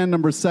Batman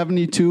number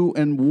 72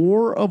 and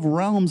War of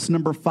Realms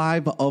number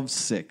 5 of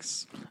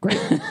 6. Great.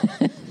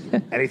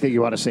 Anything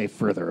you want to say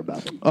further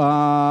about it?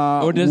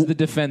 Or does the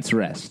defense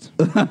rest?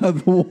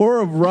 The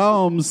War of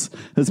Realms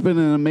has been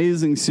an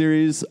amazing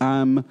series.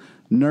 I'm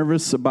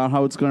nervous about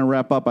how it's going to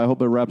wrap up. I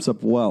hope it wraps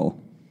up well.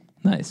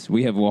 Nice.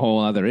 We have a whole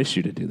other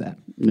issue to do that.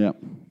 Yeah.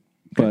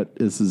 But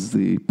this is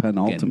the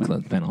penultimate. Getting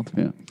close,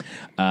 penultimate.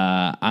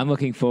 Yeah. I'm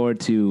looking forward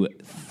to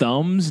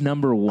Thumbs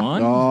number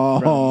 1 Oh,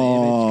 from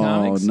Image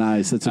Comics.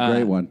 nice. That's a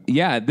great one.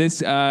 Yeah,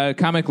 this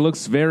comic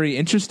looks very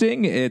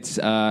interesting. It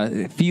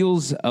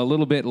feels a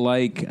little bit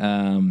like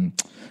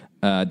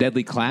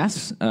Deadly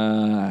Class,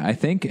 I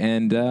think,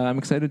 and I'm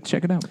excited to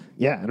check it out.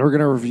 Yeah, and we're going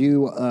to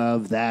review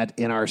of that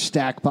in our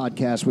Stack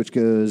podcast, which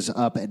goes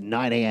up at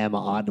 9 a.m.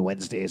 on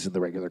Wednesdays in the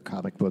regular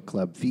Comic Book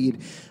Club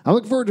feed. I'm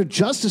looking forward to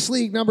Justice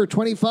League number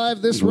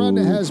 25. This run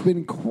has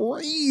been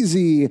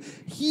crazy.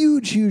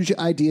 Huge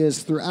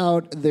ideas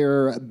throughout.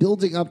 They're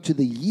building up to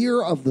the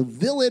Year of the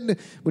Villain,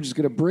 which is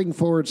going to bring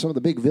forward some of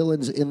the big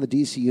villains in the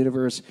DC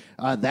universe.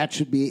 That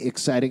should be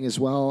exciting as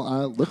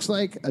well. Looks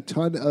like a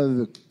ton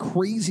of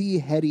crazy,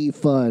 heady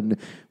fun,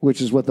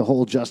 which is what the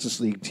whole Justice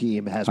League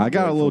team has been I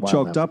got a doing little for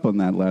while choked now. up on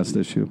that last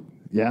issue.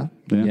 Yeah?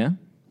 Yeah?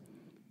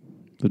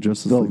 The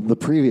Justice League. The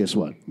previous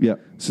one. Yeah.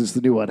 Since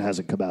the new one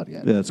hasn't come out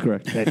yet. Yeah, that's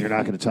correct. And you're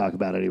not going to talk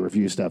about any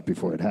review stuff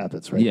before it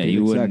happens, right? Yeah,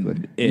 you Exactly.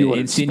 wouldn't You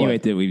wouldn't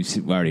insinuate spoil that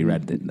we've already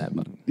read it in that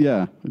book.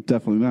 Yeah,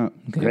 definitely not.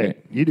 Okay, Great.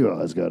 You do all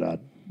that's going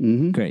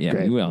on. Great, yeah,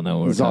 Great. we all know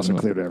what It's we're also talking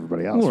clear about. to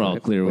everybody else. We're all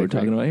right? clear what we're Great.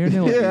 talking about here.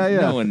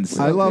 Yeah. No one's,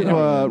 I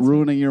love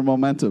ruining your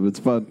momentum. It's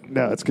fun.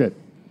 No, it's good.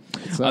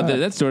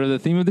 that's sort of the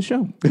theme of the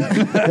show.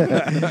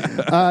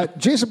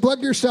 Jason,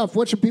 plug your stuff.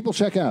 What should people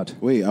check out?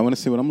 Wait, I want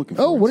to say what I'm looking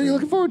for. Oh, what are you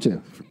looking forward to?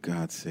 For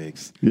God's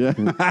sakes. Yeah.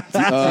 That's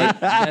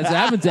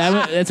what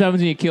happens when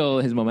you kill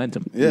his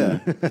momentum. Yeah.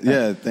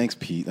 Yeah, thanks,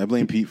 Pete. I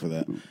blame Pete for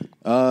that.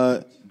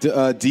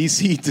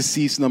 DC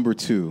Deceased number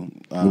 2.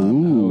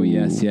 Oh,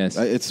 yes.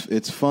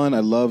 It's fun. I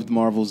loved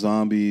Marvel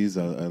Zombies.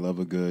 I love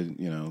a good,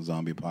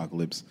 zombie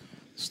apocalypse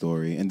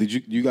story. And did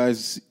you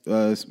guys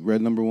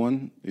read number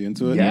 1? Are you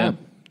into it? Yeah.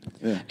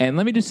 And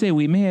let me just say,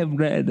 we may have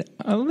read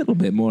a little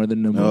bit more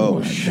than number 1.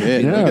 Oh,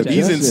 shit. Yeah, Look at these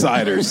Justin.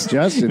 insiders.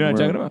 Justin. You know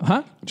what I'm we're- talking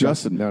about? Huh?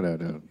 Justin.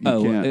 No.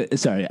 Oh, can't.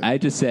 sorry. I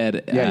just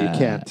said. Yeah, you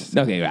can't.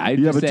 Okay, I Yeah,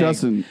 just but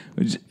saying-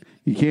 Justin,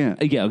 you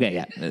can't. Yeah, okay,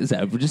 yeah.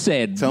 So we're just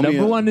saying, Tell me,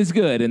 number 1 is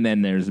good, and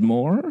then there's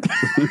more.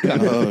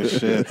 Oh,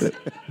 shit.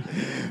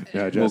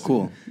 No, Justin. Well,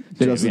 cool.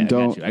 Justin, Yeah,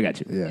 don't. I got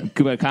you. Yeah.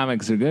 But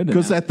comics are good.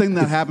 Because that thing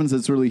that happens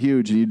that's really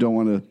huge and you don't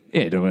want to.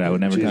 Yeah, I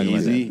would never talk about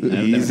Easy. that.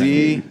 I would never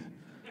Easy.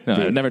 No, I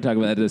would never talk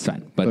about that this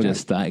time. But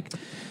just like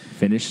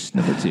finish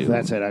number 2.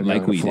 That's it. I'm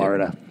like going we to did.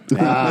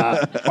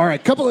 Florida. All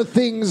right, couple of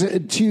things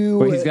to.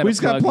 Wait, he's got We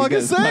just got to plug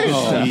and say.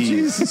 Oh,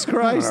 Jesus I don't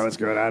Christ. know what's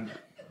going on.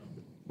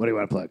 What do you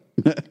want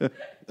to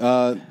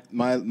plug?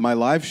 My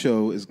live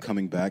show is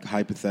coming back,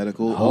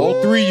 Hypothetical.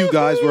 All 3 you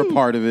guys were a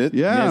part of it.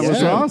 Yeah, it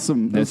was Yeah.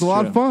 awesome. It was That's a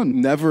lot true. of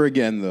fun. Never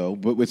again, though.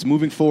 But it's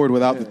moving forward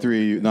without the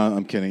 3 of you. No,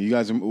 I'm kidding. You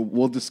guys,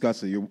 we'll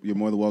discuss it. You're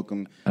more than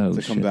welcome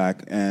to come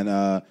back.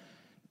 And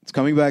it's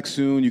coming back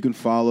soon. You can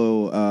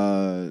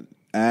follow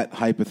at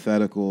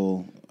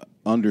Hypothetical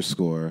 _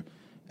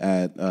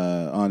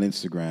 on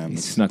Instagram. He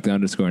snuck the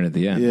underscore in at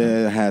the end.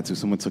 Yeah, I had to.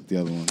 Someone took the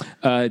other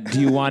one. Do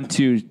you want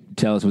to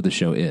tell us what the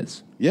show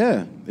is?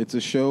 Yeah, it's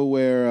a show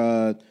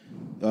where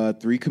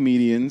 3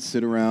 comedians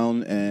sit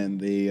around and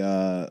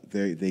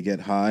they get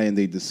high and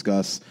they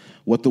discuss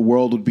what the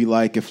world would be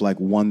like if like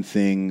one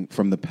thing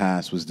from the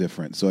past was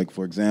different. So, like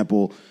for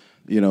example,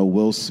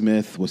 Will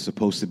Smith was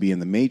supposed to be in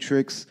The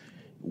Matrix.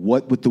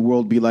 What would the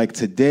world be like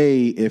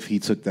today if he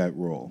took that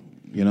role?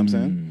 You know what I'm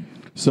saying?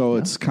 So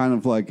it's kind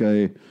of like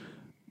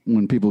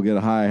when people get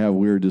high, have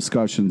weird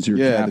discussions, you're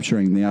Yeah,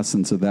 capturing the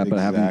essence of that, but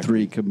having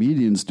Exactly. 3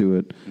 comedians do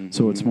it,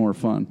 so it's more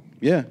fun.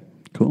 Yeah.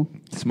 Cool.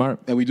 Smart.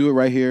 And we do it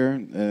right here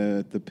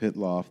at the Pit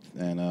Loft.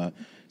 And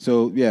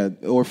so, yeah,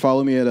 or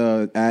follow me at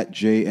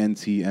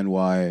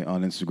JNTNY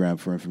on Instagram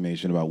for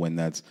information about when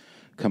that's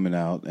coming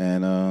out.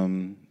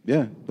 And,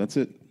 yeah, that's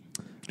it.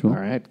 All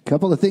right.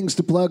 Couple of things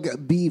to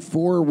plug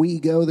before we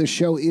go. The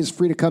show is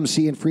free to come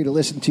see and free to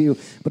listen to,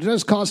 but it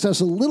does cost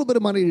us a little bit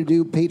of money to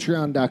do.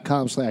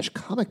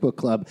 Patreon.com/Comic Book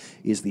Club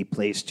is the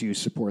place to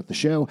support the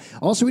show.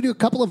 Also, we do a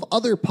couple of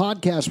other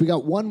podcasts. We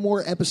got one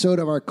more episode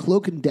of our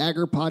Cloak and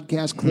Dagger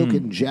podcast, Cloak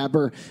and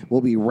Jabber.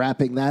 We'll be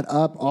wrapping that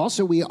up.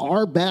 Also, we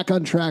are back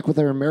on track with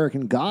our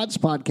American Gods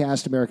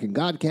podcast, American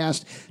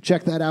Godcast.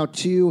 Check that out,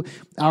 too.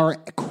 Our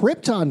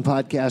Krypton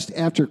podcast,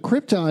 After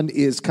Krypton,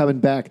 is coming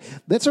back.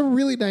 That's a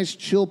really nice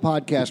chill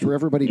podcast where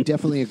everybody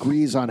definitely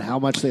agrees on how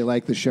much they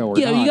like the show or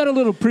not. You got a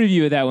little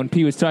preview of that when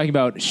P was talking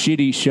about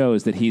shitty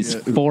shows that he's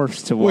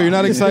forced to watch. Well, you're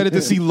not excited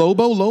to see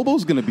Lobo?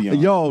 Lobo's going to be on.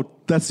 Yo,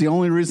 that's the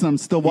only reason I'm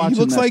still watching. He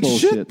looks that like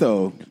bullshit. shit,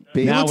 though.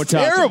 He Now looks we're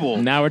talking. terrible.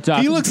 Now we're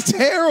talking. He looks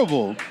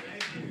terrible.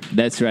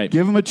 That's right.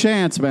 Give him a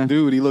chance, man.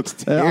 Dude, he looks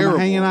terrible. I'm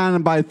hanging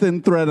on by a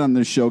thin thread on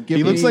this show.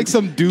 He looks like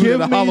some dude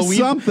give at a me Halloween.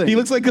 something. He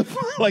looks like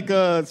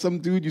some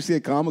dude you see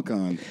at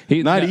Comic-Con.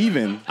 Not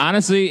even.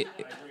 Honestly,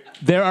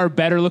 there are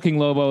better looking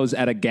Lobos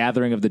at a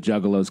gathering of the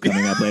Juggalos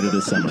coming up later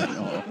this summer.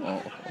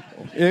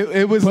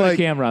 It was Put like a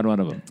camera on one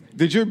of them.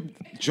 Did your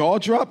jaw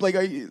drop? Like,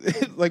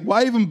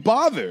 why even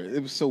bother?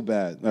 It was so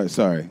bad. All right,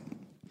 sorry.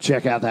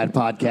 Check out that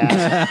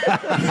podcast.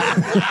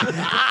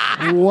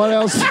 What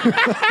else?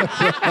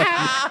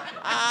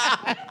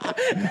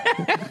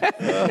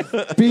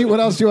 Pete, what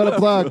else do you want to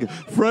plug?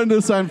 Friend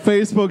us on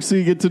Facebook so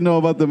you get to know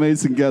about the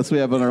amazing guests we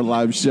have on our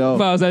live show.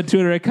 Follow us on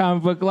Twitter at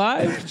Comic Book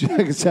Live.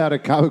 Check us out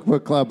at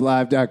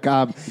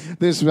comicbookclublive.com.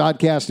 This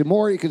podcast and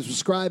more. You can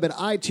subscribe at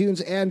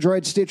iTunes,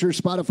 Android, Stitcher,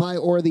 Spotify,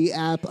 or the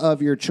app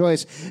of your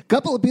choice. A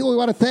couple of people we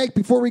want to thank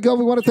before we go.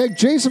 We want to thank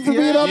Jason for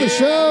being on the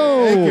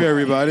show. Thank you,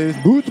 everybody.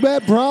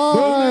 Boothman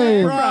Prime.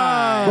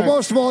 But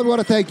most of all, we want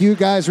to thank you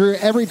guys. We're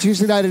every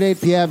Tuesday night at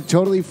 8 p.m.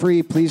 Totally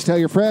free. Please tell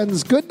your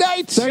friends. Good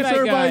night. Thanks, night,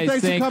 everybody.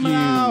 guys. Thanks Thank for coming you.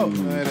 out.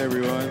 Good night,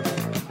 everyone.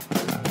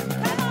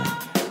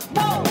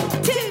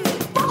 1, 2.